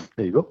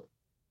 There you go.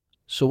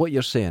 So what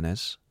you're saying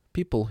is,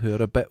 people who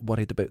are a bit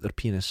worried about their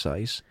penis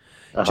size,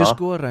 just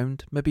go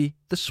around, maybe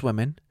the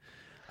swimming.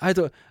 I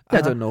don't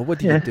know. What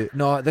do you do?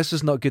 No, this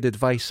is not good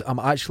advice. I'm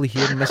actually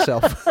hearing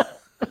myself.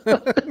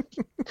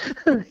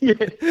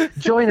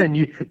 Join a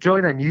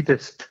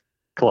nudist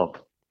club.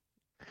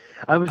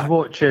 I was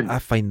watching. I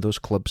find those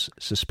clubs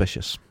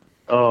suspicious.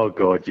 Oh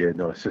God, yeah,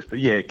 no, it's just,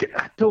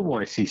 I don't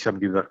want to see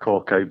somebody with their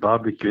cock out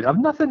barbecue. I've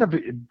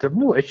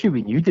no issue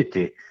with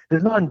nudity.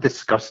 There's nothing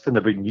disgusting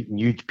about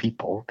nude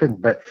people,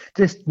 but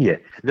just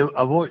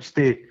I watched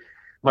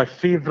my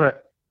favourite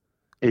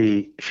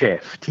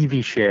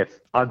TV chef,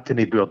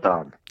 Anthony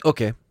Bourdain.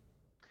 Okay.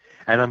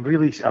 And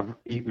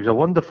he was a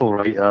wonderful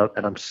writer,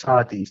 and I'm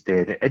sad he's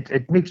dead.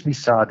 It makes me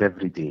sad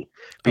every day.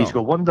 But he's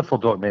got wonderful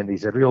documentaries.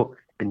 He's a real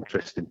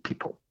interesting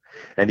people.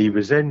 And he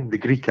was in the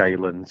Greek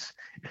islands,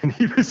 and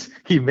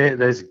he met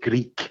this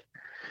Greek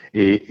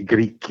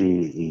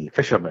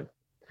fisherman.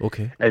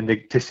 Okay.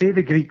 And to say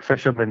the Greek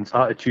fisherman's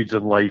attitudes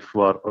in life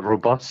were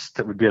robust,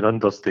 it would be an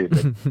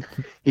understatement.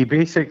 He's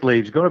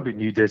got about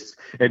nudists,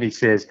 and he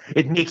says,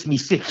 it makes me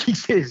sick. He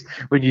says,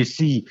 when you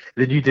see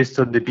the nudists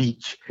on the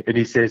beach, and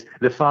he says,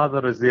 the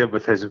father is there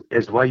with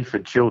his wife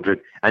and children,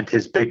 and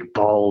his big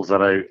balls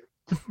are out.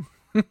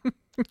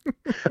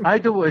 I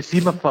don't want to see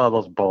my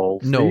father's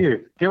balls. No. Do you?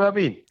 Do you know what I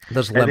mean?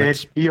 There's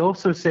limits. And then he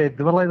also said,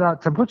 they were like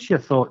that, Tim, what's your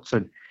thoughts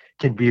on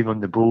being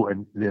on the boat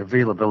and the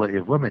availability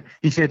of women?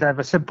 He said, I have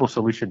a simple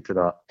solution to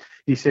that.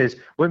 He says,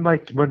 when my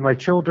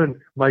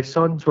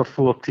sons were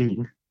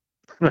 14,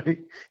 right?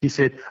 He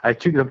said, I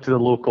took them to the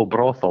local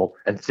brothel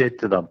and said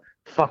to them,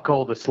 fuck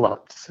all the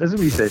sluts. That's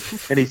what he said.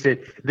 And he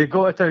said, they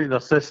got it out of their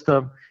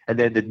system and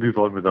then they'd move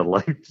on with their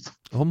lives.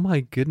 Oh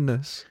my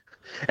goodness.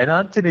 And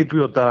Anthony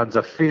Bourdain's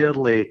a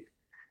fairly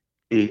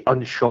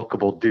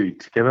unshockable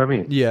dude. You know what I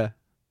mean? Yeah.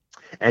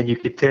 And you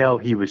could tell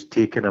he was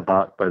taken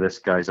aback by this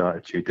guy's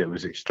attitude. It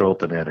was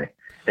extraordinary.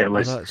 It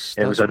was.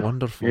 That's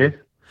wonderful. Yeah.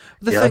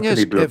 The thing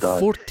is, at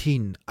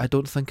 14, I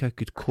don't think I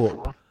could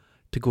cope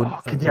to go.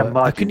 Can you imagine?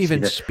 I couldn't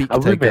even speak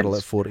to a girl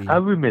at 14.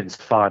 A woman's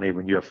fanny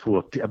when you're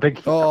 14. A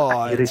big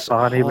hairy it's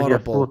fanny horrible. when you're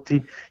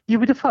 14. You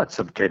would have had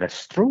some kind of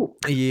stroke.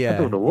 Yeah. I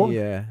don't know what.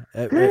 Yeah.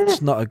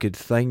 It's not a good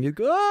thing. You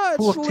go,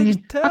 it's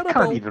 14. terrible. I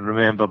can't even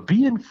remember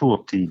being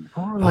 14.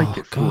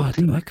 At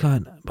 14. God, I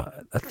can't.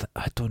 But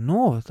I don't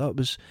know. That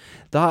was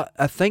that.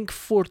 I think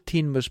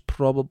 14 was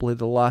probably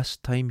the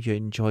last time you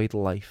enjoyed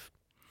life.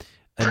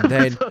 And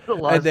then,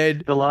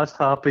 the last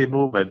happy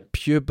moment.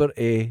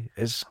 Puberty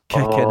is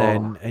kicking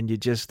in, and you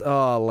just,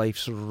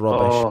 life's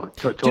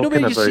rubbish. Do you know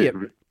where you see it?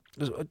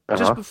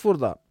 Just before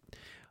that,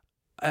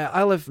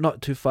 I live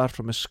not too far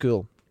from a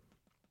school.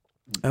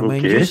 And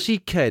when you see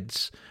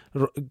kids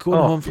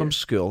going home from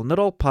school, and they're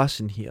all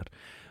passing here,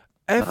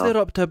 if they're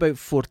up to about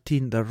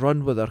 14, they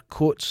run with their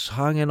coats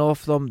hanging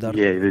off them.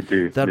 They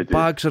do. Their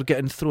bags are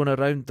getting thrown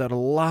around. They're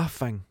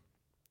laughing.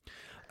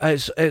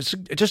 It's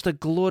just a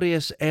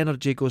glorious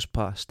energy goes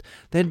past.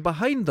 Then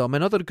behind them,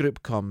 another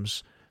group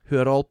comes who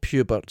are all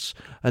puberts,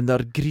 and they're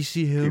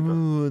greasy,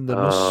 and they're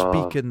not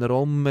speaking. They're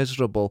all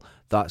miserable.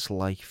 That's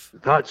life.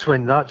 That's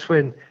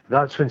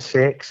when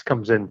sex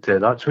comes into it.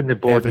 That's when the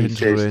body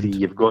says to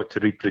you, you've got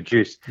to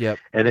reproduce. Yep.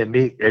 And it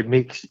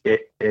makes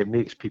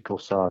people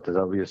sad. Is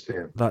that what you're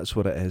saying? That's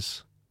what it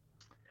is.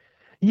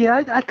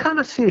 Yeah, I kind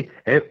of say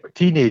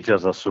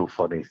teenagers are so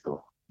funny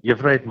though.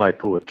 You've read my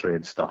poetry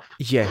and stuff.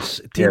 Yes,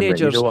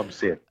 teenagers. You know what I'm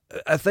saying?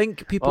 I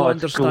think people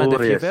understand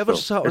if you've ever though.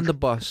 sat on the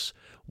bus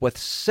with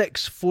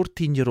 6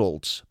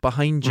 14-year-olds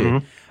behind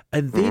you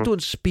and they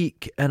don't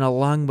speak in a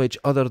language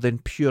other than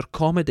pure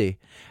comedy,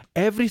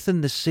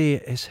 everything they say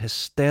is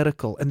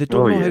hysterical and they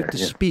don't know how to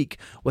speak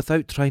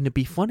without trying to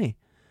be funny.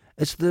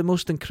 It's the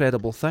most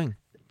incredible thing.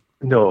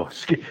 No,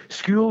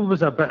 school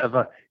was a bit of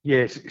a...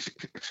 Yes,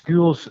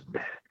 schools,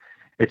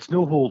 it's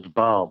no holds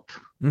barred.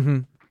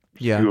 Mm-hmm.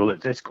 Yeah. School.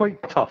 It's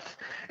quite tough.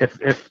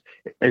 If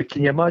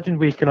can you imagine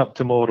waking up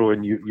tomorrow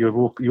and you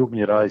open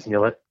your eyes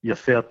and you're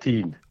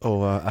 13?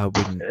 Oh, I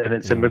wouldn't. And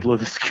it's the middle of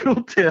the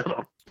school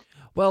term.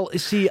 Well,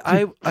 see,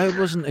 I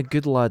wasn't a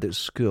good lad at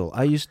school.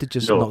 I used to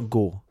just not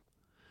go.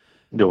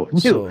 No.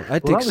 So I Well,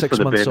 take that was for 6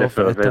 the months off benefit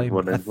at a of time.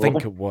 everyone I think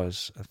involved. it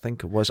was. I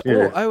think it was.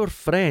 Yeah. Oh, our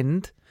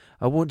friend,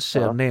 I won't say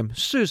her name,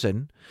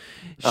 Susan.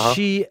 Uh-huh.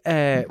 She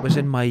was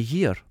in my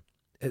year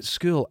at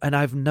school, and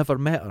I've never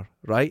met her.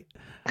 Right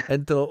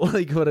until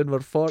like we're in our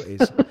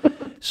 40s.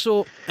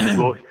 So,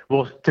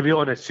 well, to be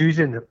honest,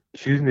 Susan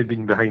had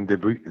been behind the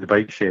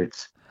bike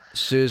sheds,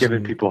 Susan,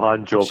 giving people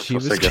hand jobs for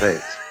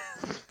cigarettes.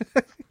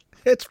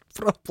 It's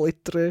probably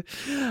true.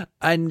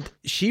 And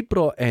she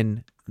brought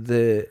in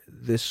the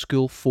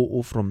school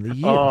photo from the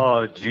year.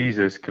 Oh,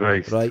 Jesus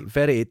Christ! Right,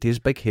 very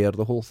 80s, big hair,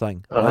 the whole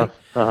thing. Uh-huh.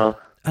 Right,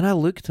 and I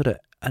looked at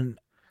it, and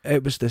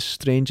it was the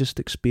strangest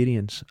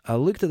experience. I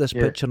looked at this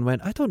picture and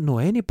went, I don't know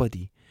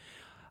anybody.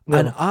 No.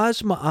 And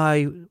as my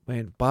eye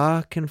went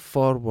back and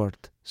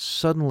forward,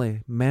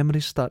 suddenly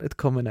memories started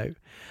coming out,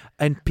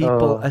 and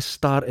people I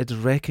started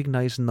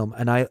recognising them,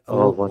 and I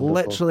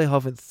literally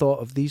haven't thought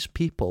of these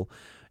people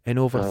in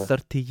over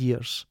 30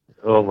 years.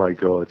 Oh my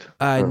God.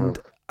 And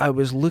I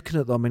was looking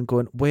at them and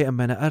going, wait a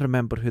minute, I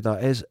remember who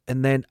that is.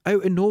 And then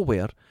out of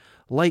nowhere,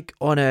 like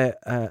on a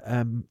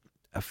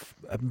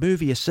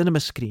movie, a cinema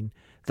screen,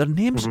 their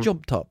names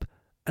jumped up.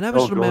 And I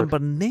was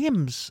remembering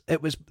names.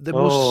 It was the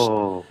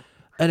most...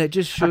 And it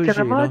just shows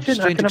strange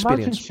experience.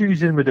 Imagine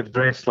Susan would have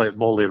dressed like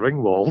Molly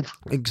Ringwald.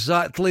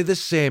 Exactly the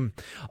same.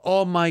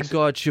 Oh my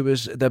God, she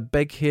was the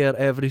big hair,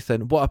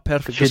 everything. What a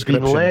perfect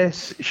description.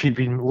 She'd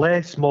been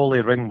less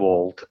Molly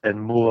Ringwald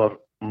and more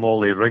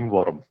Molly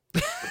Ringworm.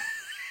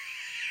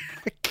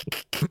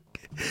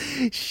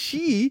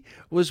 She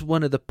was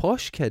one of the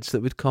posh kids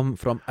that would come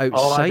from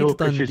outside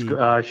Dundee.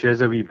 She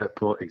is a wee bit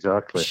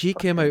exactly. She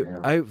came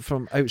out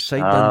from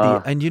outside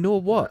Dundee, and you know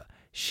what?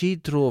 She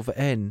drove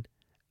in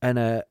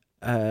a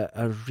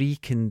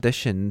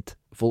reconditioned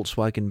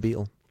Volkswagen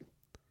Beetle.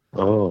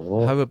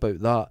 Oh. How about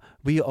that?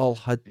 We all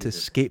had to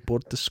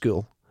skateboard to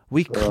school.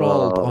 We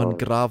crawled on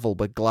gravel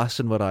with glass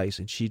in our eyes,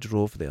 and she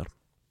drove there.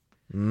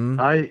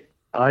 I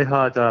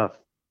had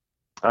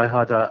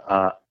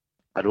an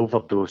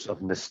overdose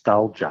of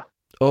nostalgia.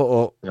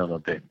 The other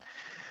day,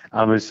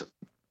 I was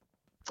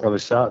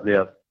sat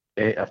there.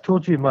 I've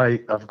told you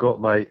I've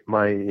got my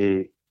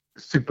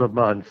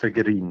Superman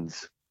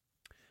figurines.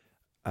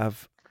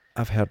 I've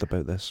heard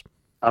about this.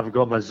 I've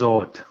got my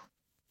Zod.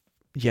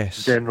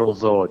 Yes. General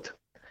Zod.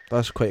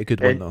 That's quite a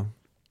good one, though.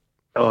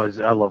 Oh,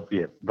 I love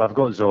it. But I've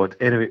got Zod.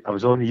 Anyway, I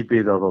was on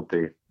eBay the other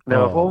day.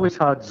 Now, I've always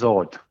had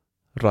Zod.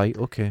 Right,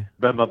 okay.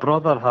 But my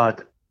brother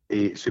had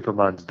a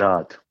Superman's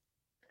dad.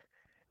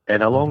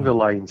 And along the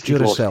lines, he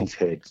lost his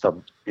head.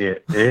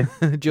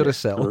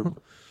 Duracell.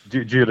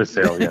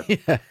 Duracell,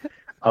 yeah.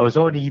 I was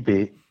on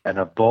eBay, and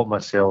I bought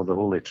myself the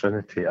Holy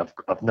Trinity.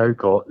 I've now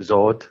got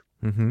Zod,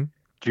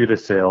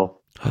 Duracell,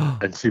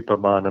 and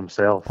Superman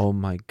himself. Oh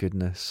my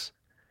goodness!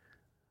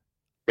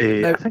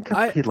 I think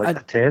I paid like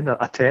a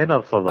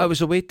tenner for them. I was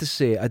away to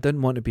say I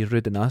didn't want to be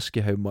rude and ask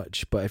you how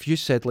much, but if you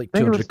said like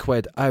 200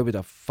 quid, I would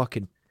have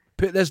fucking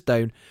put this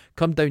down,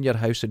 come down your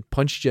house and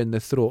punched you in the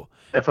throat.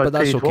 But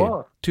that's okay.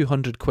 What?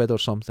 200 quid or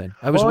something.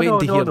 I was waiting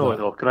to hear that.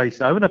 No,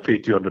 Christ! I wouldn't have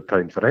paid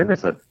 £200 for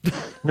anything.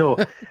 No,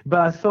 but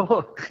I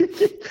thought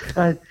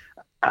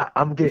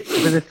I'm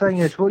getting. But the thing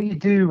is, what you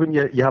do when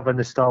you have a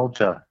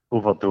nostalgia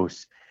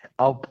overdose?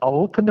 I'll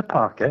open the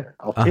packet.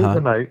 I'll take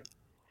them out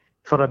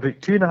for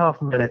about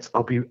 2.5 minutes.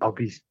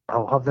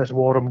 I'll have this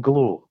warm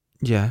glow.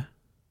 Yeah.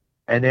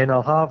 And then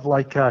I'll have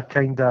like a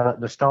kind of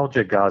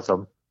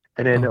nostalgia-gasm,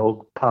 and then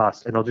it'll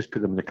pass, and I'll just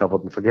put them in the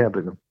cupboard and forget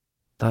about them.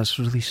 That's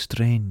really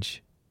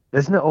strange.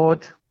 Isn't it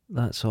odd?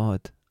 That's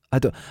odd.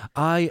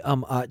 I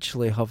am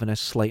actually having a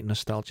slight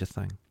nostalgia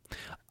thing.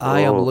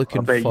 I am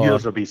looking for... I bet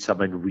yours will be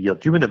something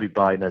weird. You wouldn't be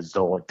buying a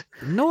Zod.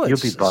 No,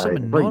 it's You'll be buying,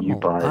 something what normal. are you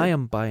buying? I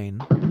am buying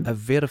a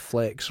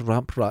Veriflex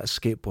Ramp Rat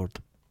skateboard.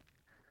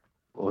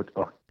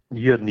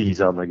 Your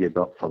knees aren't going to get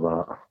up for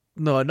that.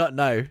 No, not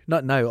now.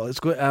 Not now.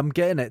 I'm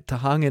getting it to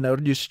hang in our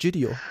new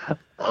studio.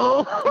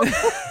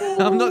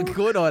 I'm not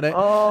going on it.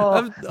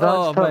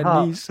 That's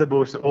my knees. The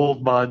most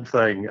old man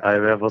thing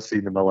I've ever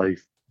seen in my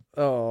life.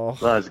 Oh,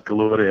 that's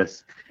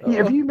glorious.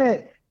 Have you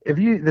met?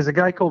 There's a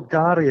guy called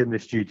Gary in the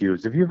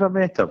studios. Have you ever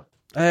met him?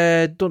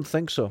 Don't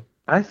think so.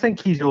 I think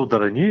he's older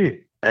than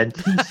you, and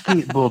he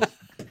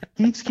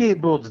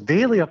skateboards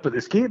daily up at the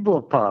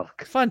skateboard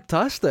park.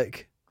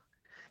 Fantastic.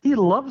 He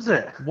loves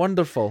it.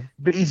 Wonderful.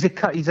 But he's a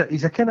kind of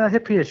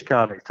hippie-ish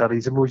character.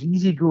 He's the most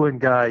easygoing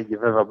guy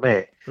you've ever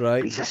met. Right.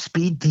 But he's a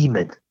speed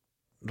demon.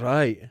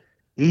 Right.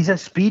 He's a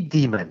speed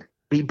demon.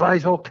 But he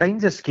buys all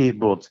kinds of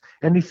skateboards,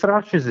 and he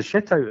thrashes the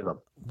shit out of them.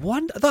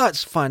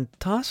 That's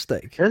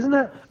fantastic. Isn't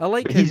it? I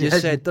like how you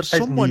said there's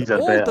someone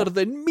older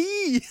than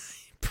me.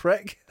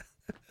 Prick.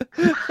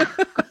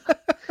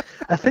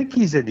 I think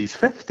he's in his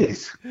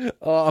 50s.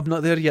 Oh, I'm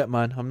not there yet,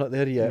 man. I'm not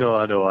there yet. No,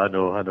 I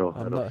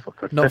know.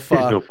 Not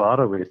far. No far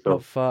away, though.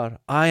 Not far.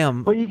 I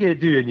am. What are you going to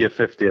do in your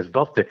 50th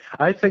birthday?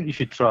 I think you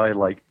should try,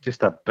 like,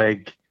 just a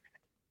big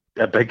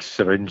a big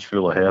syringe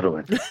full of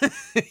heroin.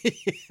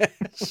 Yeah,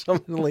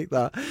 something like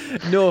that.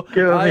 No,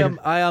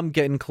 I am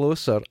getting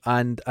closer,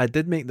 and I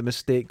did make the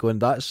mistake going,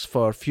 that's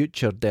for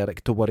future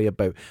Derek to worry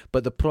about.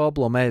 But the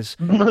problem is,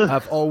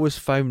 I've always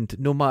found,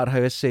 no matter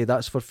how I say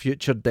that's for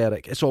future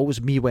Derek, it's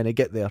always me when I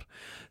get there.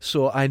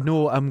 So I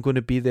know I'm going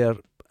to be there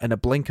in a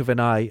blink of an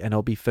eye, and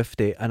I'll be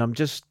 50, and I'm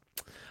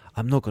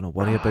not going to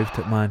worry about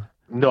it, man.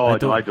 No, I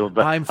don't.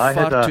 But I'm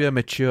far too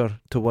immature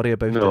to worry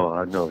about it. No,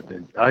 I know.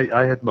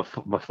 I had my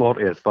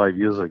 40th 5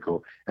 years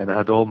ago, and I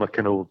had all my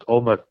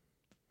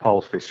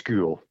pals from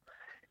school.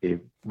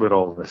 We're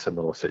all in a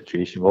similar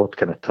situation. We all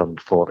kind of turned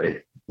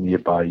 40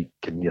 nearby,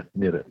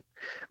 near it.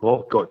 We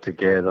all got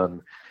together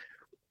and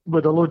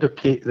with a load of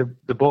cake.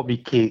 They bought me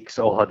cakes.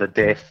 All had a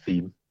death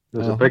theme.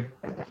 There was a big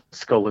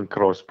skull and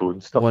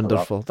crossbones stuff.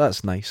 Wonderful. Like that.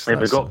 That's nice. And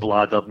we got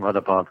bladdered and had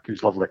a barbecue.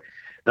 It was lovely.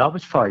 That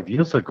was 5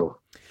 years ago.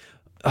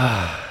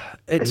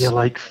 And you're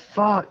like,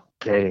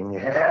 fucking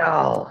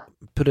hell.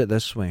 Put it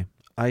this way.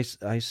 I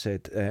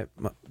said,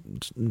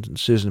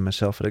 Susan and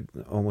myself are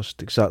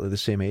almost exactly the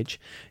same age.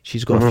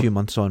 She's got a few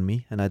months on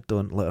me, and I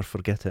don't let her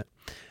forget it.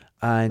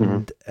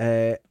 And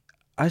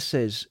I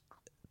says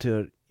to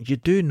her, you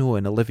do know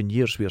in 11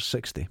 years we're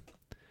 60.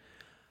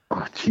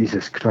 Oh,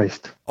 Jesus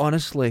Christ.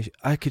 Honestly,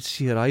 I could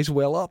see her eyes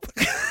well up.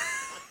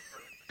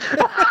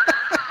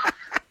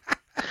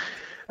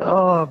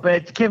 Oh,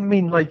 but I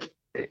mean, like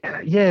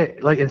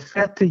in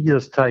 30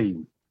 years'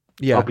 time,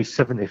 I'll be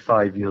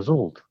 75 years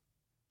old.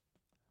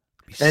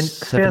 And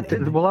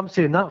 30, well, I'm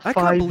saying that 5 year period.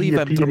 I can't believe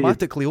I'm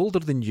dramatically older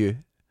than you.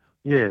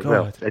 Yeah, God.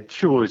 Well, it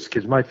shows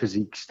because my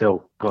physique's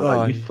still got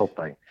that youthful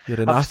thing.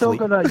 You're an I've athlete.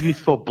 still got that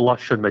youthful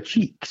blush on my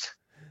cheeks.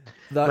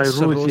 That's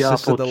my rosy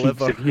apple of the cheeks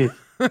liver. of youth.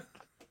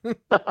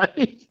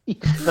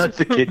 That's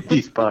the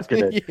kidneys back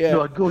in it. Yeah.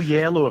 No, I'd go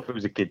yellow if it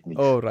was a kidney.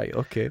 Oh, right,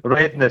 okay.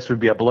 Redness would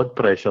be a blood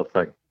pressure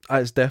thing.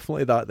 It's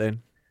definitely that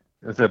then.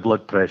 It's a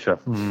blood pressure.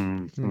 But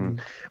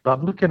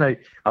I'm looking at,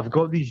 I've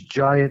got these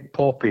giant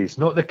poppies,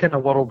 not the kind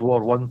of World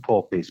War I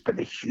poppies, but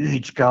the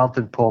huge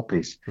garden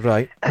poppies.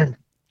 Right. And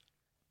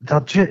they're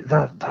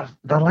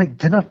like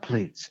dinner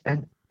plates,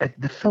 and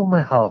they fill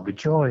my heart with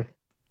joy.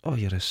 Oh,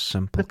 you're a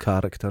simple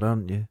character,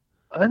 aren't you?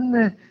 And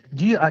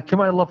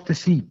I love to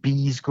see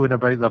bees going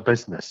about their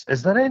business.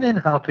 Is there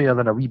anything happier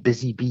than a wee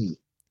busy bee?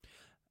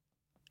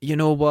 You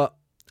know what?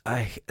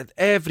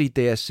 Every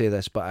day I say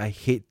this, but I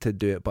hate to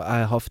do it, but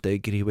I have to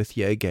agree with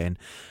you again.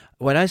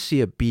 When I see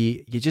a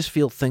bee, you just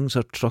feel things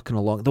are trucking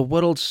along.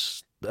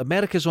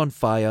 America's on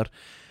fire.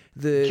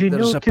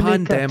 There's a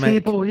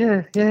pandemic.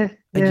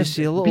 And you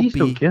see a little bees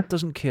bee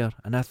doesn't care,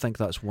 and I think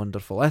that's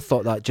wonderful. I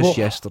thought that just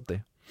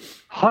yesterday.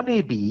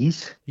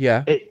 Honeybees,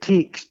 yeah, it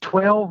takes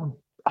 12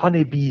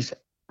 honeybees'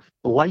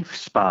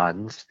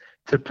 lifespans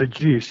to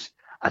produce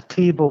a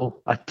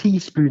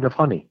teaspoon of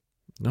honey.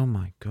 Oh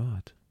my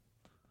God.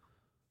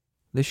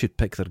 They should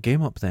pick their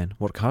game up then.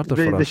 Work harder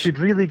for us. They should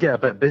really get a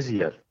bit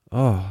busier.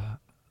 I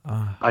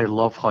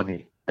love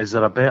honey. Is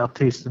there a better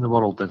taste in the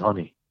world than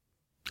honey?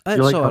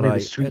 It's all right.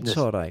 It's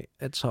all right.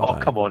 Oh,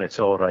 come on, it's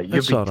all right.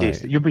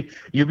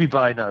 You'll be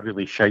buying that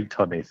really shite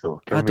honey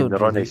though.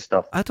 Honey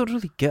stuff. I don't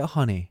really get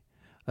honey.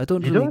 I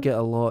don't really get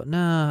a lot.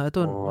 Nah, I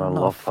don't. I'm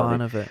not a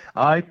fan of it.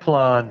 I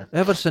plan.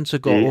 Ever since I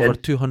got over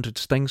 200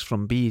 stings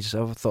from bees,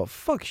 I've thought,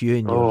 fuck you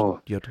and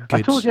your goods.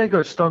 I told you I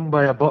got stung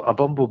by a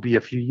bumblebee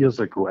a few years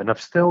ago, and I've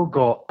still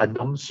got a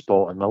numb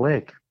spot on my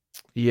leg.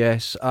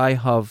 Yes, I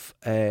have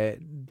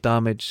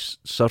damage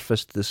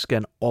surfaced the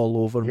skin all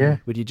over me,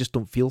 where you just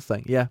don't feel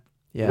things. Yeah.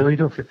 No, you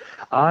don't feel.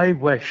 I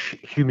wish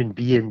human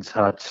beings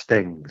had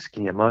stings.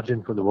 Can you imagine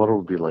what the world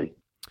would be like?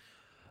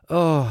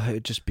 Oh, it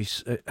would just be.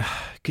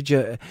 Could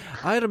you?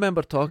 I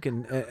remember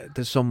talking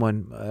to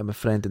someone, a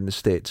friend in the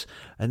States,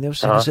 and they were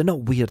saying, "Is it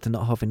not weird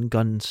not having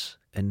guns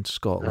in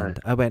Scotland?"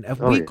 I went, "If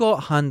we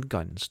got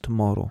handguns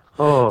tomorrow,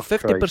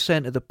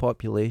 50% of the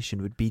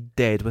population would be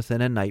dead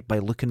within a night by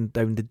looking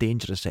down the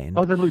dangerous end.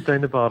 Oh, they look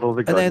down the barrel,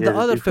 and then the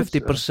other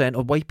 50%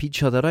 would wipe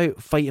each other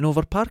out fighting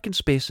over parking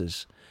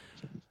spaces.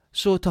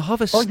 So to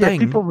have a sting,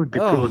 people would be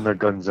pulling their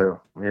guns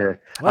out. Yeah,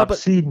 I've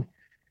seen."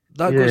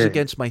 That goes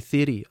against my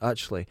theory,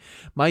 actually.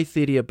 My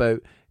theory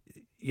about,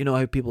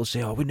 how people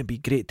say, wouldn't it be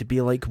great to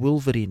be like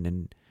Wolverine?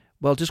 And,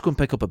 well, just go and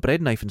pick up a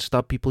bread knife and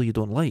stab people you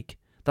don't like.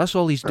 That's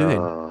all he's doing.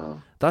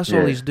 All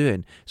he's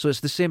doing. So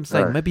it's the same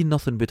thing. Maybe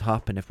nothing would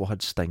happen if we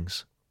had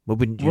stings. We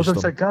wouldn't use them.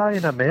 Well, there's a guy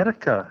in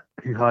America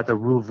who had a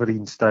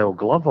Wolverine-style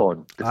glove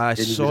on. I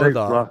saw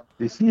that.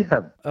 You see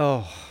him?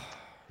 Oh,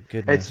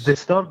 goodness. It's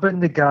disturbing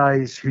the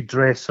guys who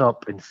dress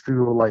up in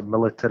full,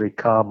 military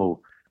camo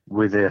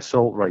with the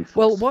assault rifles.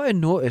 Well, what I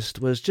noticed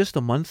was just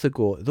a month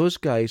ago, those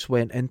guys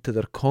went into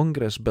their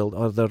Congress building,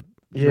 or their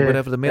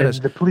whatever the mayor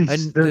is, the police,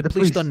 and the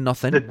police done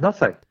nothing. Did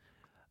nothing.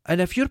 And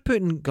if you're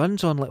putting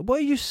guns on, what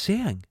are you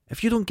saying?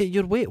 If you don't get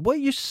your way, what are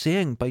you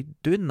saying by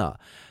doing that?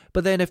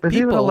 But then if people...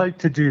 they were allowed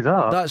to do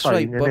that. That's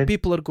fine, right, but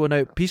people are going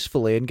out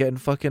peacefully and getting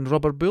fucking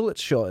rubber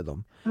bullets shot at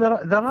them. There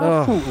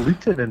are folk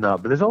looting in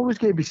that, but there's always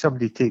going to be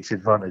somebody who takes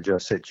advantage of a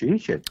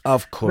situation.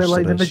 Of course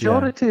there is, the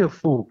majority of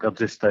folk are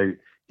just out...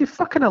 You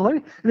fucking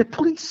allow... The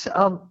police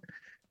aren't...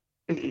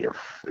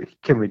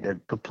 can we?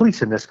 The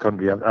police in this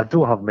country, I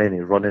don't have many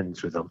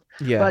run-ins with them.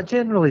 Yeah. But I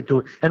generally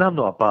don't, and I'm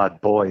not a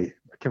bad boy.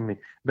 Can we?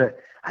 But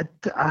I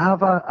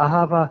have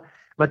a.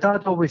 My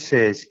dad always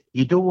says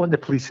you don't want the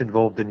police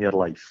involved in your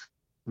life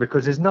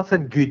because there's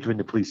nothing good when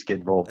the police get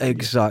involved.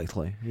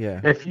 Exactly.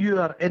 Yeah. If you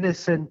are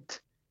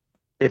innocent,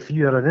 if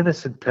you are an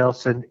innocent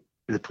person,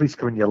 the police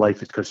come in your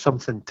life, it's because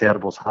something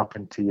terrible's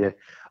happened to you,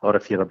 or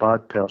if you're a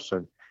bad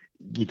person,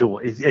 you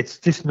don't. It's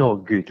just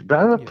not good. But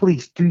our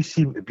police do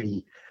seem to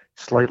be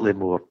slightly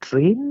more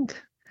trained.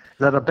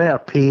 They're a better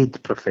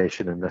paid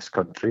profession in this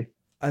country.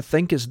 I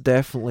think it's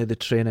definitely the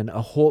training.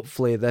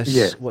 Hopefully,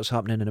 what's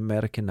happening in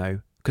America now,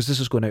 because this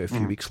is going out a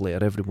few weeks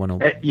later. Everyone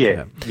will.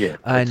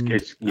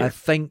 And I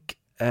think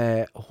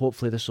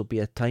hopefully this will be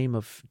a time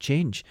of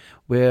change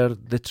where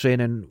the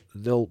training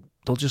they'll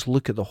just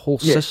look at the whole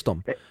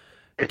system.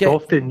 It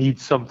often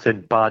needs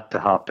something bad to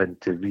happen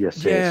to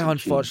reassess. Yeah,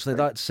 unfortunately,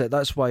 that's it.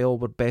 That's why all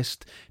our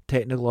best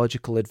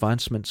technological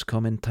advancements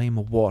come in time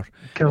of war.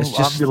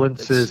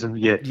 Ambulances and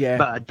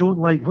But I don't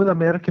like what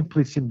American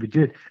police seem to be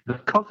doing. They're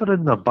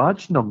covering their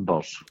badge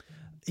numbers.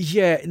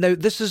 Yeah, now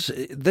this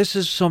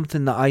is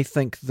something that I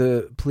think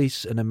the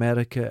police in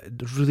America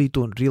really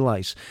don't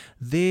realise.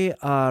 They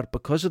are,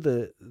 because of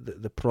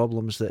the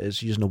problems that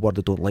is, using a word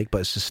I don't like,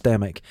 but it's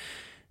systemic.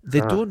 They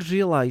don't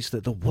realise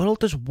that the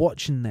world is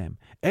watching them.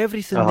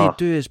 Everything they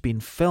do is being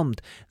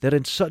filmed. They're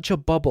in such a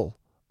bubble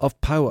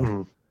of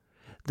power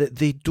that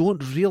they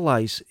don't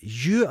realise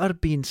you are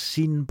being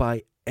seen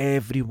by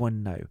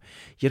everyone now.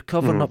 You're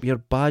covering up your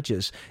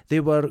badges.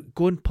 They were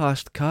going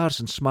past cars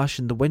and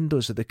smashing the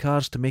windows of the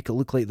cars to make it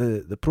look like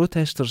the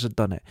protesters had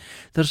done it.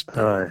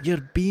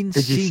 You're being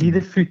seen. Did you see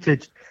the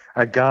footage?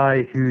 A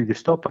guy they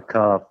stop a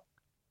car,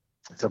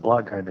 it's a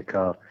black guy in the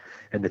car,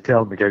 and they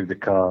tell him to get out of the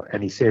car,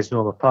 and he says,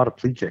 "No, I'm a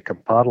paraplegic, I'm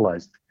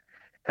paralysed."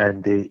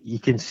 And you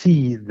can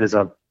see there's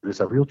a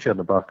wheelchair in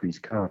the back of his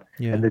car,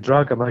 and they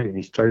drag him out, and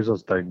his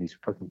trousers down, and his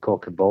fucking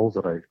cock and balls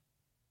are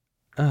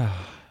out.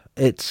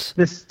 It's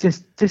this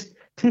just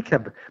take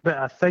him. But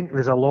I think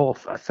there's a lot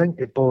of. I think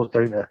it boils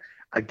down to.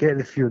 I get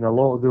the feeling a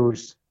lot of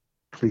those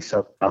police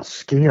are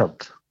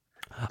scared.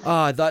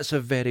 That's a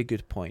very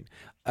good point.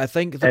 I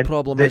think the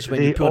problem is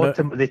when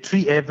they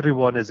treat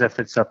everyone as if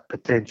it's a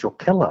potential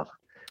killer.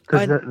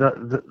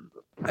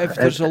 If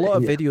there's a lot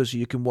of videos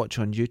you can watch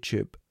on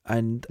YouTube,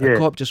 and a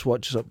cop just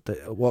walks up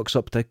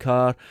to a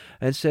car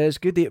and says,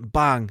 "Good day,"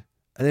 bang,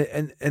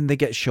 and they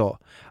get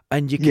shot,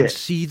 and you can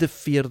see the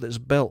fear that's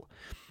built,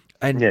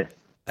 and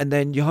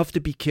then you have to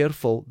be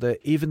careful that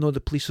even though the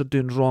police are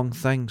doing wrong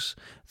things,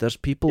 there's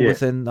people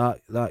within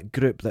that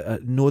group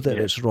that know that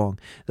it's wrong.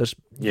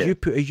 You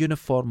put a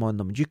uniform on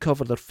them, you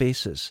cover their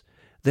faces.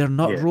 They're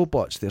not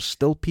robots; they're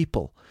still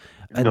people.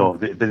 And no,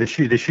 they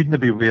shouldn't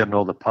be wearing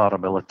all the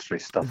paramilitary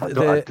stuff.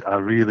 I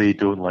really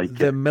don't like it.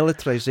 The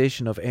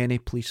militarization of any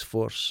police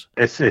force.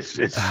 It's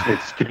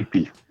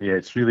creepy. Yeah,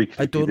 it's really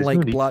creepy. I don't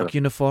like black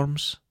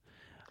uniforms.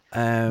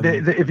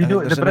 If you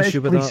know, the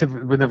British police,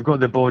 when they've got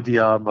the body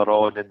armour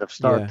on and they've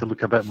started to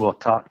look a bit more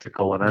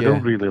tactical, and I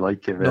don't really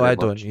like it very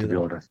much, to be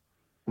honest.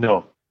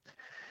 No.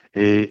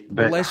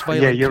 But less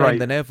violent crime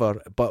than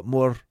ever, but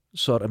more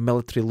sort of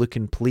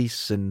military-looking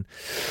police, and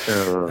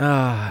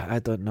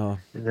I don't know.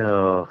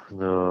 No.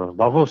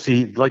 Well, we'll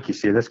see. Like you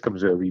say, this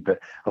comes out a wee bit.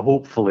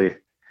 Hopefully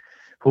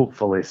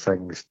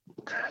things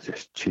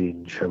just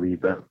change a wee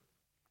bit.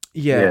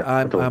 Yeah,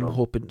 I'm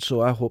hoping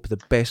so. I hope the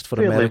best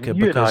for America.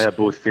 You and I are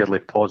both fairly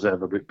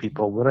positive about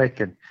people. We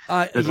reckon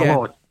there's a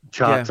lot of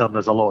chatter and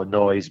there's a lot of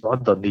noise, but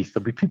underneath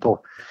there'll be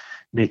people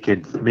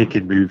making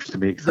moves to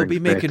make things better. They'll be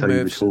making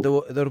moves.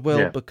 There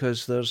will,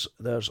 because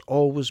there's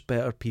always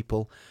better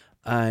people.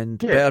 And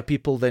better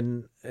people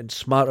and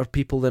smarter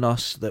people than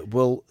us that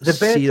will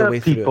see the way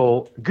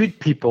through it. Good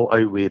people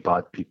outweigh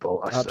bad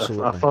people.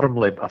 Absolutely.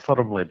 I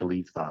firmly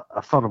believe that.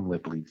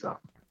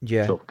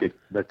 Yeah. So good.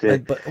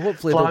 But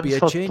hopefully there'll be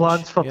a change.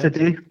 Plans for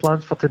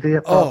today,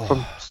 apart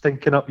from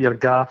stinking up your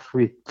gaff.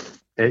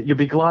 You'll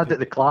be glad that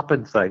the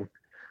clapping thing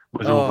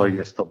was over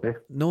yesterday.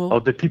 No.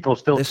 Or did people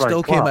still try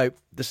and clap?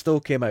 They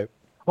still came out.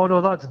 Oh no,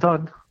 that's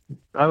done.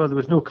 There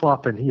was no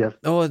clapping here.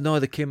 Oh no,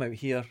 they came out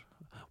here.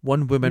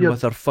 One woman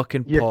with her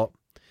fucking pop.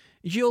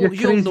 You'll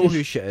know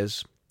who she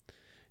is.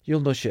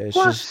 You'll know she is.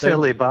 What a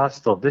silly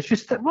bastard. Did she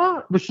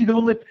what? Was she the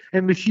only...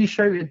 And was she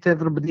shouting to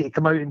everybody to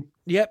come out and...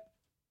 Yep.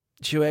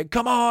 She went,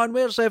 "Come on,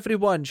 where's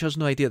everyone?" She has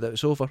no idea that it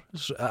was over.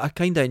 I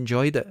kind of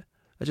enjoyed it.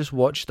 I just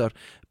watched her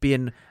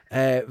being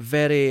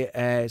very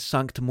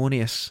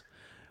sanctimonious,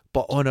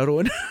 but on her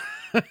own.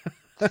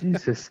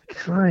 Jesus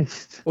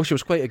Christ. Oh, she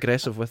was quite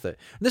aggressive with it.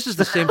 And this is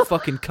the same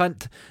fucking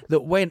cunt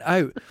that went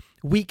out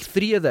week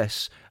 3 of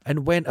this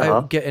and went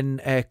out getting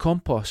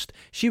compost.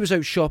 She was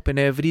out shopping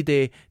every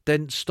day,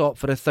 didn't stop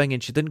for a thing,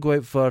 and she didn't go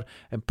out for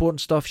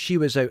important stuff. She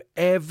was out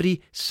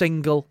every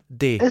single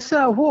day. Is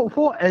that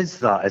what is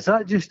that? Is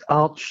that just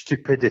arch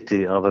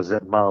stupidity, or is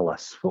it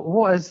malice?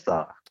 What is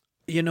that?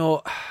 You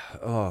know,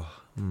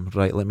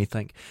 right, let me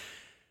think.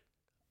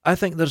 I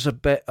think there's a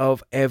bit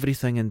of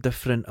everything in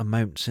different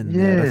amounts in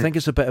there. I think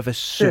it's a bit of a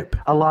soup.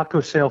 A lack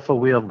of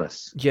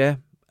self-awareness. Yeah.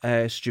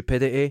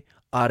 stupidity,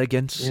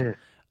 arrogance. Yeah.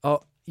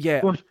 Oh,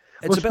 yeah. Well,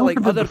 It's a bit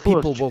like other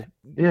people will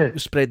yeah,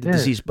 spread the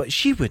disease, but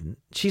she wouldn't.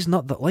 She's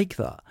not that like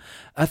that.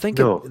 I think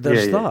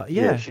there's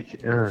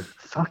that.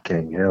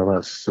 Fucking hell,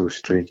 that's so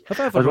strange. If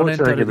I ever run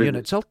into her in the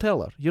units, I'll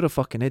tell her, you're a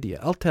fucking idiot.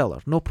 I'll tell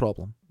her, no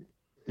problem.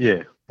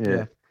 Yeah.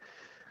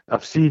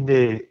 I've seen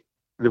the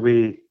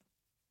way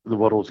the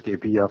world's going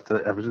to be after.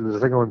 There's a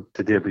thing on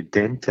today about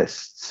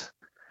dentists.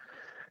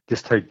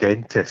 Just how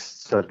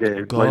dentists are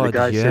getting. God, like the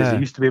guy says, he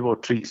used to be able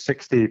to treat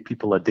 60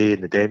 people a day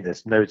in the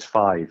dentist. Now it's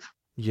 5.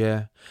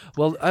 Yeah,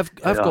 well, I've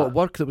got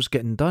work that was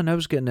getting done. I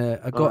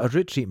got a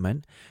root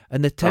treatment,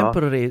 and the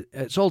temporary,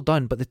 it's all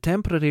done, but the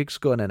temporary's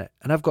gone in it,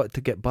 and I've got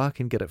to get back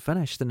and get it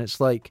finished, and it's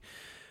like,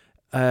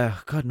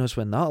 God knows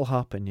when that'll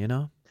happen, you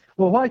know.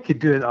 Well, what I could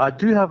do, I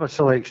do have a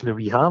selection of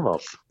wee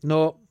hammers.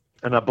 No.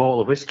 And a bottle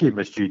of whiskey in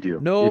my studio.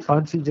 No, you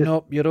fancy just...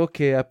 No, you're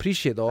okay. I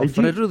appreciate the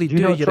offer. I really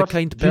do. You're a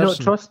kind person. Do you not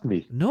trust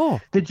me? No.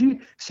 Did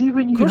you see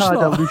when you had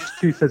a loose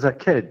tooth as a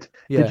kid?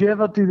 Yeah. Did you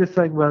ever do the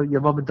thing where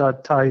your mum and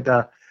dad tied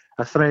a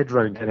thread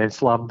round and then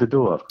slammed the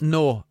door?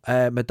 No.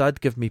 My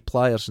dad gave me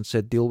pliers and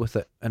said deal with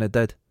it, and I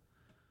did.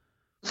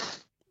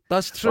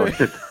 That's true.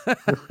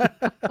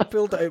 I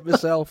pulled it out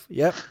myself.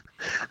 Yep.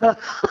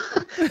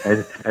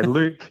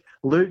 and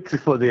Look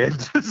what the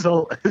end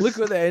result is. Look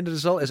what the end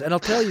result is. And I'll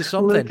tell you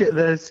something.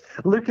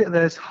 Look at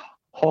this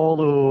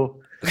hollow,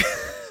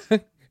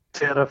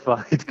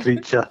 terrified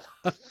creature.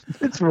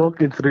 It's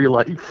walking through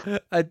life.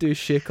 I do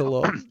shake a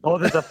lot. Oh,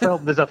 there's a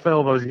film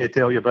I was going to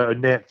tell you about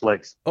on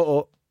Netflix.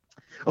 Uh-oh.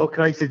 Oh,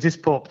 Christ, it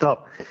just popped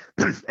up.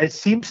 It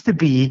seems to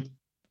be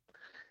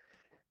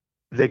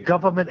the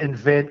government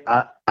invent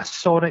a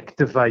sonic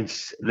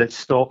device that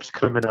stops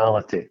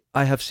criminality.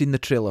 I have seen the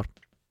trailer.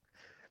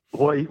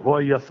 What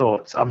are your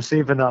thoughts? I'm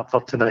saving that for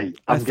tonight.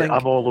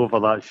 I'm all over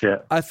that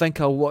shit. I think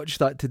I'll watch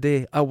that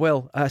today. I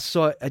will. I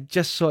saw it. I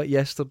just saw it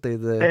yesterday.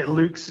 It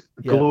looks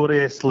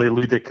gloriously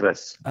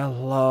ludicrous. I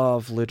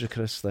love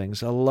ludicrous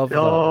things. I love that.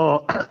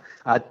 Oh,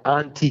 an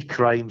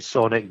anti-crime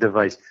sonic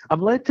device.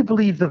 I'm led to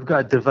believe they've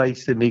got a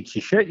device that makes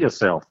you shit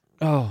yourself.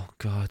 Oh,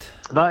 God.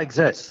 That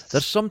exists.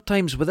 There's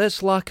sometimes, with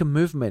this lack of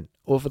movement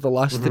over the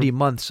last 3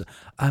 months,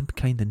 I'm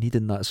kind of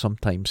needing that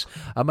sometimes.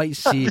 I might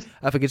see if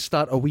I could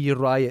start a wee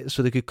riot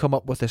so they could come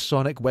up with a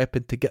sonic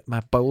weapon to get my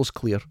bowels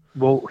clear.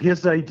 Well,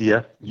 here's the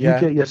idea. You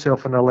get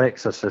yourself an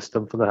Alexa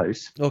system for the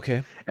house.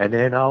 Okay. And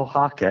then I'll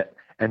hack it,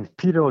 and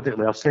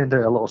periodically I'll send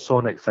out a little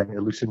sonic thing to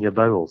loosen your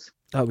bowels.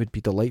 That would be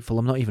delightful.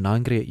 I'm not even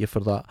angry at you for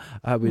that.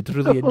 I would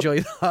really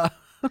enjoy that.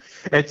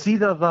 It's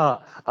either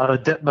that or I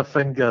dip my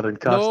finger in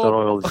castor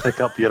oil and stick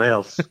up your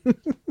arse.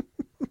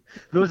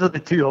 Those are the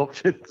 2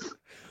 options.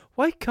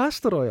 Why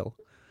castor oil?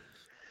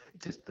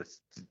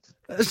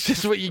 That's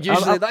just what you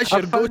usually... That's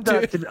your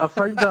go-to. I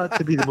found that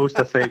to be the most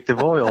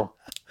effective oil.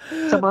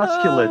 It's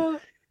emasculine.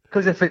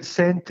 Because if it's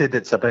scented,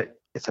 it's a bit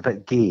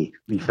gay.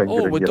 We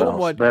don't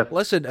want...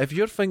 Listen, if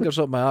your finger's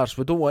up my arse,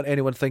 we don't want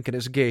anyone thinking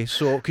it's gay.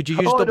 So could you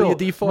use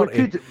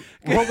WD-40?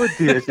 What we'd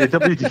do is the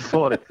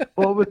WD-40.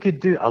 What we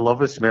could do... I love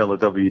the smell of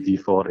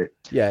WD-40.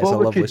 Yeah, it's a lovely smell.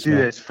 What we could do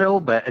is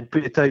film it and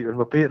put it out on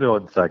my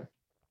Patreon thing.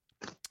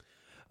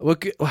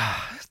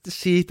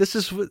 See, this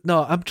is...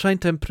 No, I'm trying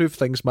to improve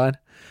things, man.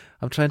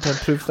 I'm trying to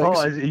improve things.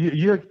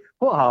 Oh,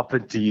 what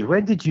happened to you?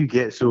 When did you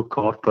get so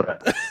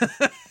corporate?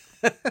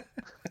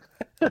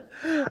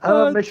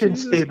 Our mission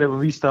statement when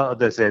we started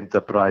this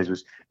enterprise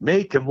was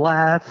make him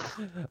laugh.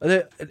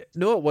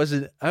 No, it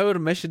wasn't. Our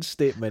mission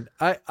statement.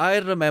 I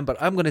remember.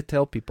 I'm going to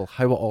tell people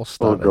how it all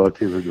started. Oh God,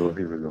 here we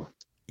go.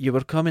 You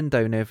were coming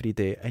down every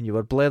day and you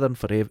were blathering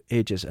for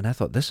ages, and I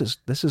thought this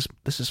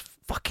is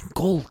fucking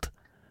gold,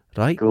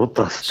 right? Gold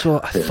dust. So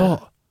I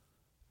thought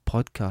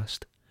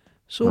podcast.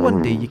 So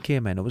one day you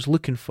came in. I was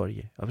looking for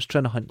you. I was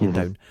trying to hunt you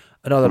down.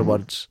 In other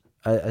words,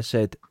 I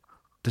said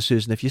to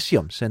Susan, if you see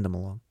him, send him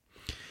along.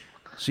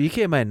 So you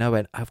came in and I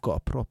went, I've got a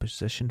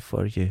proposition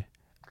for you.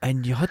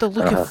 And you had a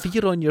look of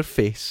fear on your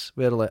face.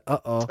 We were like,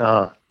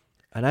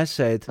 And I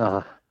said,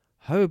 how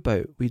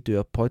about we do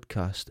a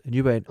podcast? And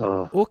you went,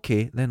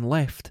 okay, then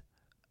left.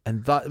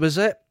 And that was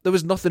it. There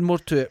was nothing more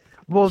to it.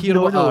 Well,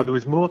 no, there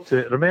was more to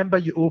it. Remember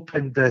you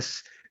opened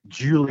this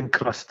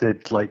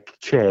jewel-encrusted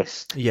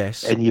chest.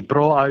 Yes. And you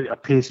brought out a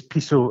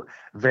piece of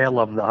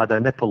vellum that had a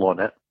nipple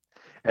on it.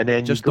 And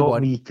then you got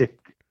me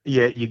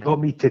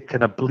to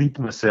kind of bleed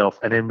myself.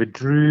 And then we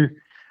drew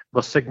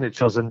the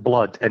signatures in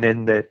blood, and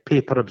then the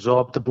paper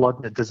absorbed the blood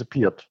and it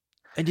disappeared.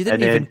 And you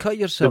didn't even cut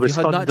yourself. You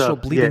had natural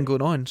bleeding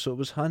going on, so it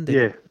was handy.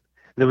 Yeah,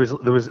 there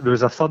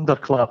was a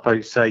thunderclap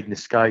outside, and the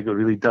sky got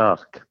really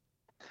dark.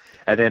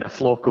 And then a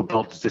flock of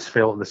birds just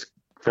fell on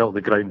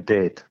the ground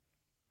dead.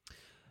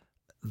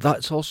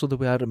 That's also the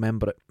way I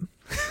remember it.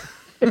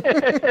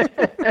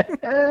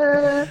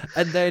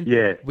 And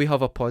then we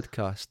have a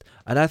podcast,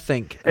 and I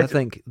think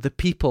the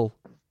people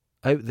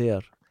out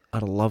there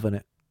are loving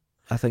it.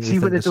 I think. See,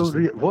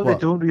 what they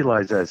don't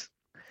realise is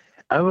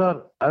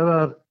our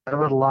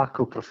lack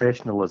of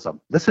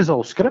professionalism. This is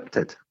all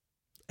scripted.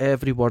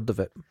 Every word of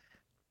it.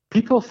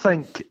 People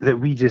think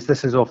that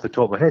this is off the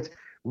top of our heads.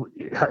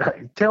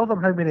 Tell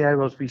them how many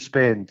hours we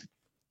spend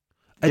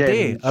A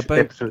day, each about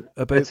episode.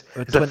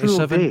 It's a full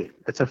 27. day.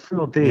 It's a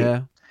full day.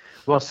 Yeah.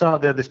 Well, I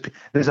sat there.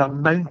 There's a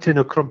mountain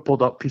of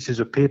crumpled up pieces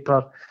of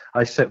paper.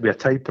 I sit with a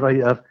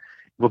typewriter.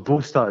 We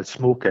both started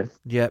smoking.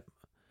 Yep.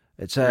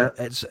 It's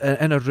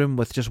in a room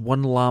with just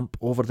one lamp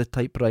over the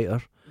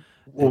typewriter.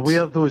 Well,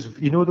 wear those,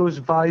 those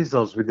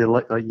visors with the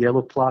like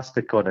yellow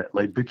plastic on it,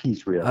 like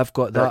bookies wear. I've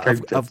got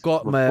that. I've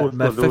got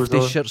my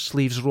 50 shirt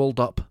sleeves rolled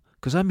up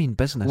because I mean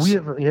business.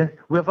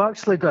 We've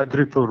actually got a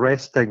group of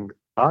resting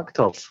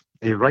actors,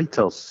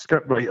 writers,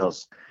 script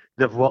writers.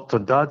 They've worked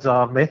on Dad's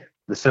Army,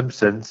 The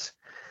Simpsons.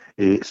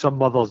 Some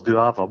mothers do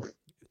have them.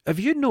 Have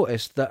you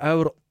noticed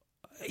that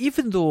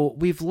even though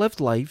we've lived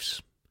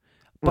lives,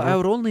 but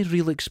our only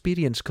real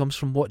experience comes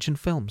from watching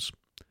films?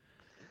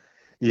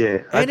 Yeah,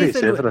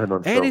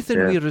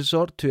 anything we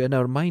resort to in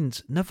our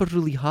minds never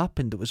really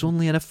happened. It was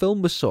only in a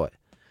film we saw it.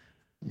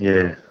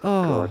 Yeah.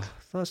 Oh, God.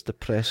 That's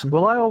depressing.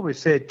 Well, I always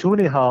said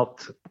Tony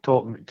Hart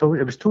taught me.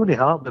 It was Tony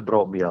Hart that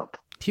brought me up.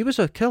 He was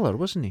a killer,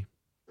 wasn't he?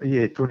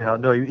 Yeah, Tony Hart.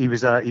 No, he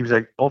was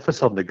an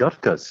officer in the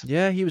Gurkhas.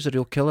 Yeah, he was a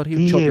real killer. He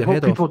would chop your head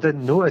off. What people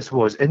didn't notice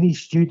was in his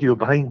studio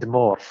behind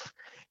Morph,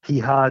 he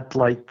had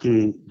like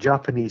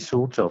Japanese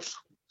soldiers'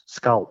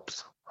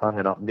 scalps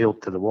hanging up,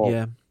 nailed to the wall.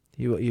 Yeah.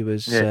 He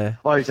was. Yeah.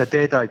 He was a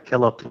dead-eyed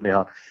killer, Tony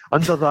Hart.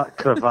 Under that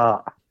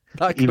cravat,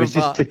 he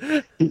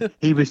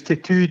was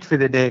tattooed for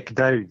the neck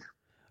down.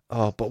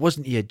 Oh, but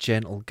wasn't he a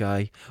gentle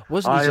guy?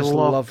 Wasn't he I just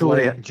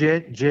lovely?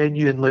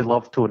 Genuinely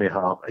loved Tony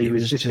Hart. He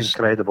was just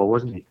incredible,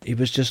 wasn't he? He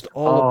was just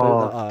all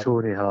about that.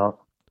 Tony Hart.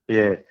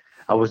 Yeah,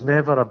 I was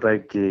never a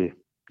big. You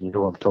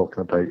know what I'm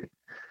talking about.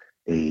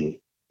 The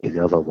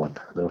other one,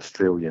 the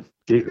Australian,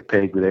 Jake the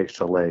Peg with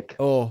extra leg.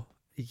 Oh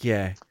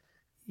yeah.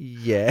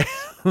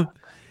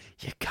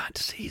 You can't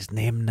say his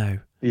name now.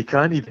 You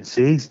can't even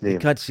say his name. You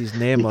can't say his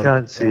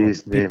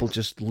name. People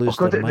just lose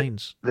their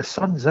minds. The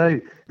sun's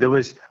out.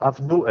 I've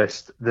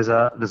noticed there's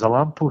a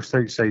lamppost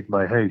outside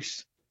my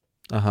house.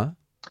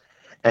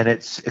 And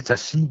it's a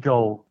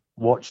seagull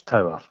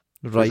watchtower.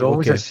 Right. There's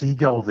always a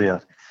seagull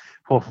there.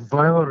 Well, for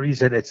whatever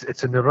reason,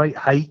 it's in the right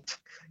height.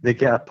 They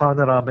get a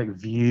panoramic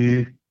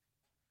view,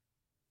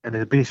 and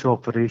the base of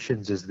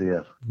operations is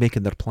there.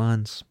 Making their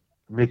plans.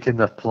 They keep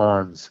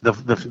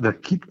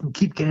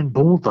getting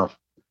bolder.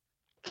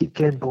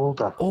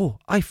 Oh,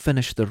 I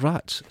finished The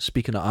Rats,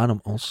 speaking of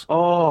animals.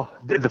 Oh,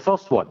 the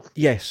first one?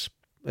 Yes.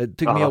 It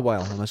took me a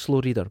while. I'm a slow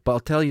reader. But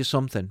I'll tell you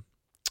something.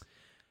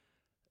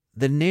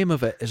 The name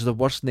of it is the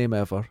worst name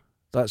ever.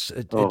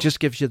 It just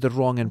gives you the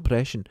wrong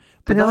impression.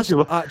 But that's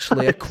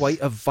actually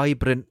quite a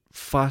vibrant,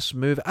 fast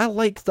movie. I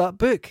like that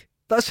book.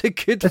 That's a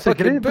good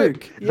fucking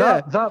book.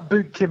 Yeah. That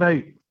book came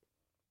out.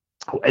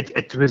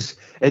 The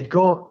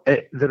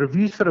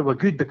reviews for it were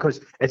good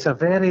because it's a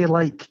very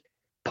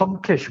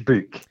punkish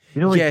book.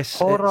 Yes,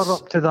 horror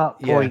up to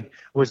that point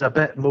was a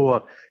bit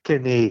more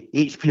kind of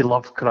H.P.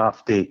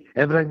 Lovecrafty.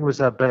 Everything was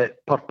a bit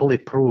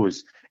purpley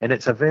prose, and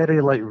it's a very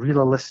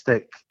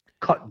realistic,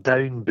 cut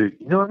down book.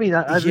 You know what I mean?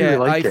 I really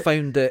like it. I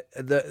found it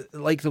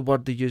like the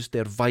word they used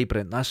there,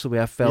 vibrant. That's the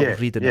way I felt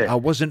reading it. I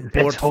wasn't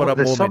bored for a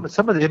moment.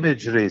 Some of the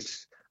imagery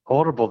is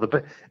horrible.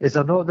 Is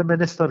there not the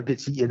minister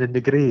gets eaten in the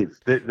grave?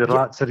 The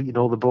rats are eating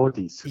all the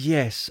bodies.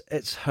 Yes,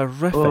 it's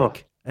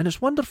horrific, and it's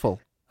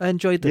wonderful. I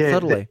enjoyed it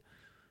thoroughly.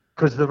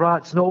 Because the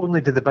rats, not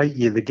only do they bite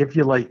you, they give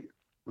you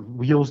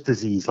Wheals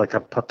disease, a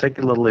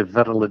particularly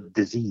virulent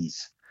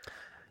disease.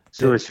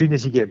 So as soon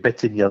as you get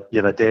bitten,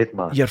 you're a dead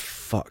man. You're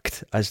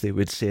fucked, as they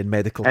would say in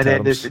medical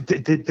terms. And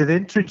then did they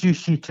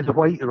introduce you to the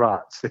white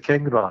rats, the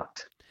king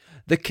rat?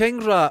 The king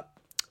rat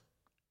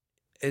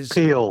is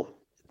pale.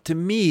 To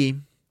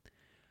me,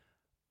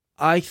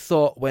 I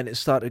thought when it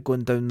started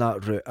going down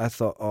that route, I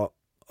thought,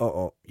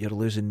 oh, you're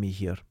losing me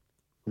here.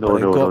 But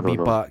it got me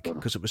back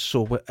because it was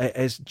it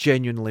is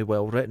genuinely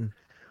well written.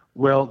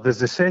 Well, there's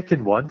the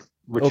second one,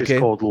 which is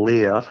called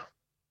Lair.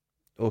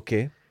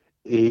 Okay.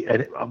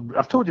 And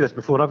I've told you this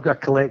before, I've got a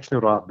collection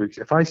of rat books.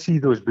 If I see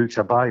those books,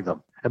 I buy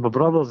them. And my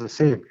brother's the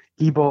same.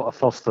 He bought a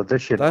first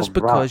edition. That's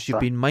because you've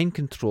been mind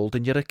controlled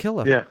and you're a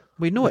killer. Yeah.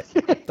 We know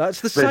it.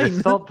 That's the sign.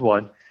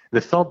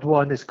 The third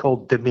one is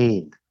called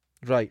Domain.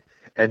 Right.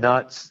 And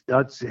that's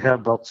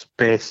Herbert's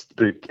best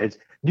book. It's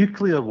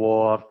nuclear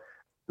war.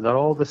 They're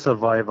all the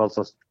survivors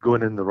are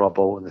going in the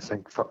rubble, and they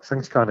think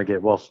things can't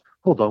get worse.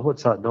 Hold on,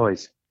 what's that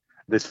noise?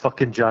 There's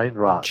fucking giant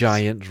rats.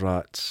 Giant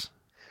rats.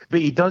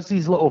 But he does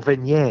these little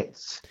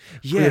vignettes.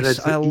 Yes,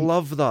 I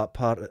love that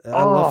part.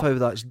 I love how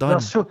that's done.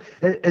 So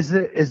is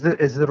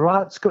the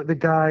rats got the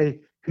guy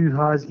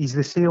he's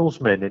the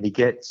salesman, and he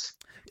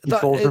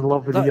falls in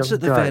love with the young guy. That's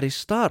at the very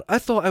start. I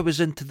thought I was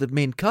into the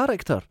main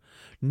character.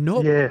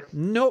 Nope. Yeah.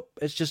 Nope.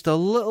 It's just a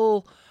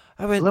little.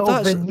 I went,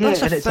 vignette,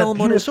 that's a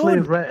film on its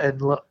own. Written,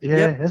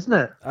 isn't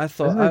it? I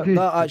thought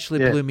that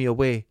actually blew me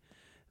away.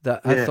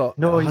 I thought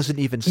it hasn't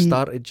even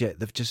started yet.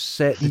 They've just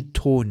set the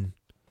tone.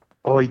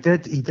 Oh, he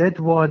did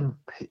one.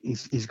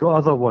 He's got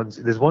other ones.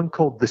 There's one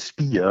called The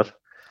Spear,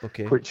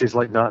 which is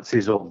like Nazi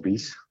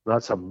zombies.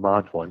 That's a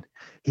mad one.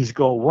 He's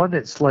got one.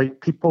 It's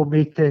like people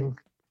making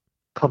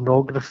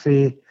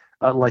pornography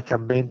at a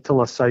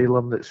mental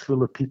asylum that's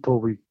full of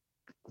people with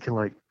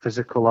like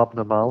physical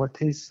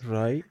abnormalities,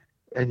 Right.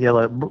 and you're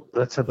like,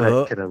 that's a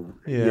bit kind of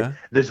yeah.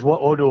 There's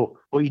what? Oh no!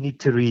 What you need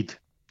to read,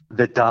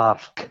 The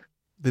Dark.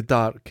 The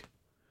Dark.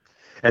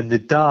 In The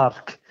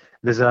Dark,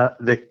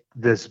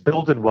 there's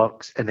building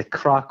works, and they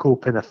crack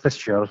open a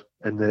fissure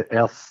in the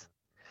earth,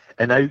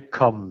 and out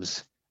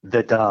comes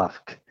The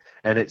Dark,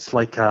 and it's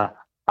like a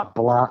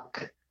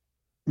black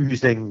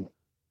oozing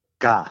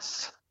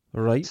gas,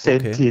 Right.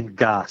 sentient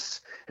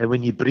gas, and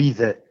when you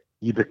breathe it,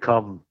 you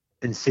become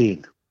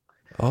insane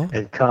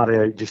and carry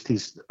out just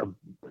these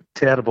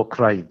terrible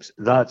crimes.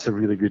 That's a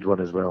really good one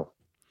as well.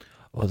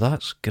 Oh,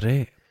 that's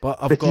great. But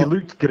he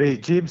looked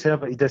great. James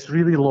Herbert, he had this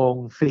really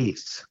long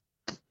face.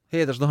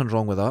 Hey, there's nothing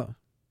wrong with that.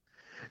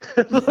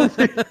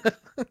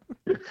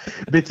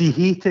 But he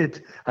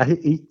hated.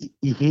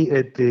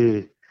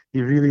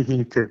 He really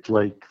hated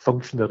like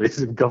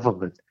functionaries in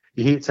government.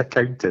 He hates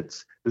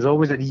accountants. There's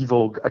always an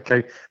evil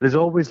account. There's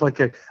always like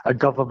a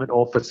government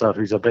officer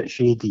who's a bit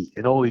shady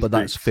in all these. But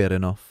that's fair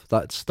enough.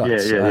 That's I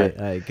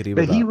agree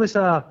with that. But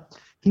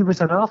he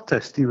was an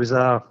artist. He was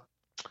a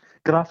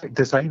graphic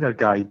designer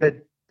guy.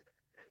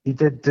 He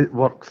did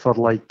work for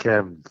like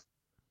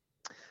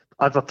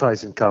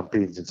advertising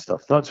campaigns and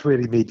stuff. That's where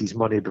he made his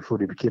money before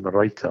he became a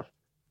writer.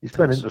 He's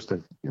quite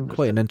interesting.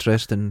 Quite an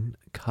interesting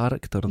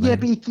character. Then. Yeah,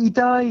 but he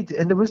died,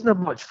 and there wasn't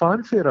much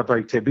fanfare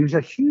about him. He was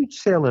a huge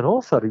selling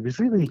author. He was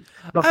really.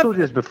 I've told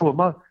you this before.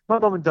 My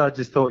mum and dad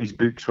just thought his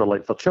books were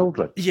like for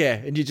children. Yeah,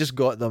 and you just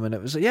got them, and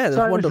it was that's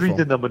so wonderful. I was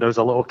reading them when I was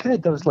a little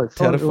kid. I was like,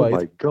 terrified. Oh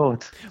my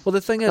god. Well,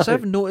 the thing is,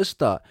 I've noticed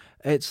that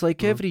it's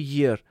like every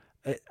year.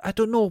 I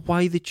don't know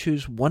why they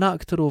choose one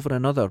actor over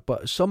another,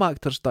 but some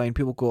actors die and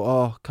people go,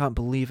 oh, can't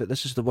believe it,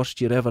 this is the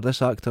worst year ever,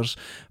 this actor's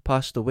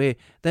passed away.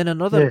 Then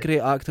another great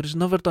actor who's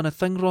never done a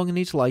thing wrong in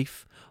his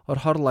life or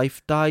her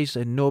life dies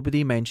and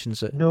nobody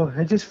mentions it. No,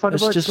 it just funny.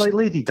 It's like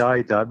Lady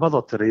Di died.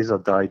 Mother Teresa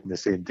died in the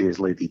same day as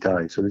Lady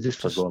Di, so they just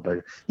forgot about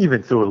it.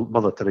 Even though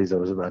Mother Teresa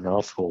was an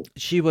arsehole.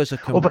 She was a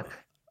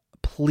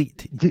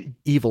complete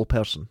evil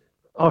person.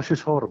 Oh, she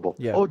was horrible.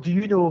 Yeah. Oh, do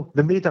you know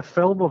they made a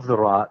film of the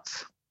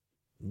rats?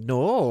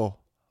 No.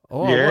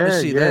 Oh, I want to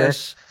see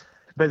this.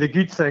 But the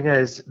good thing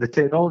is, the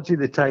technology at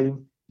the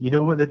time, you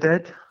know what they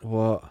did?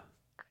 What?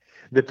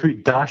 They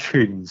put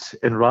dachshunds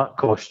in rat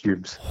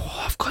costumes.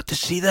 Oh, I've got to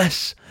see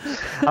this.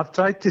 I've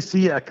tried to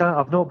see it.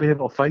 I've not been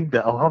able to find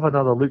it. I'll have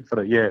another look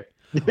for it, yeah.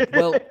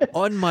 Well,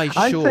 on my show...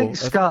 I think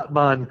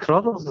Scatman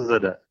Crothers is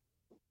in it.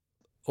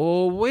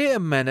 Oh, wait a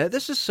minute.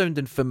 This is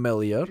sounding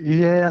familiar.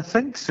 Yeah, I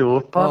think so.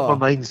 Part of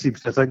my mind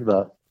seems to think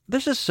that.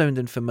 This is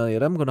sounding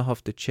familiar. I'm going to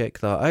have to check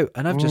that out.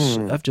 And I've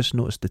just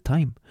noticed the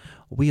time.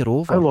 We're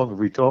over. How long have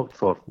we talked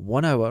for?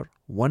 1 hour,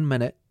 1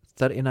 minute,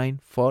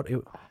 39,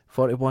 40,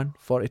 41,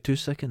 42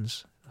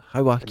 seconds.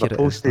 How accurate is that?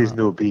 My postay's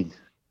no bean.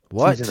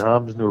 What? Cheese and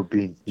ham's no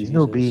bean. He's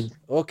no bean.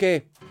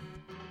 Okay.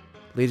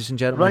 Ladies and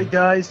gentlemen. Right,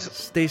 guys.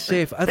 Stay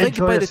safe. I think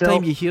by the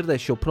time you hear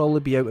this, you'll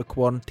probably be out of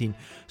quarantine.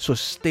 So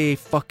stay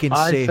fucking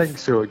safe. I think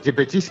so.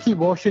 But just keep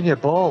washing your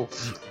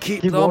balls.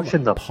 Keep them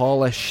washing them.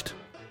 Polished.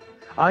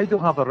 I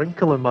don't have a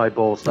wrinkle in my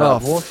balls now.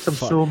 I've washed them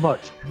so much.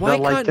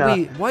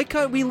 Why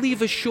can't we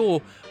leave a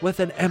show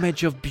with an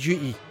image of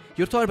beauty?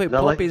 You're talking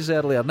about puppies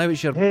earlier. Now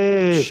it's your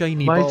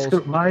shiny balls.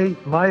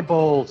 My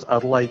balls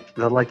are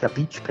they're like a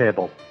beach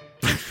pebble.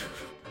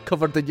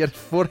 Covered in your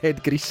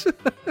forehead grease.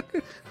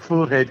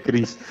 Forehead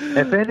grease.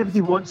 If anybody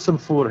wants some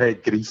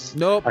forehead grease,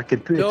 I can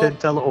put it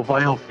into a little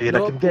vial for you.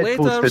 I can get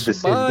posted the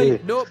same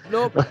day. Nope.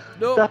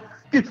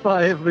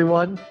 Goodbye,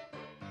 everyone.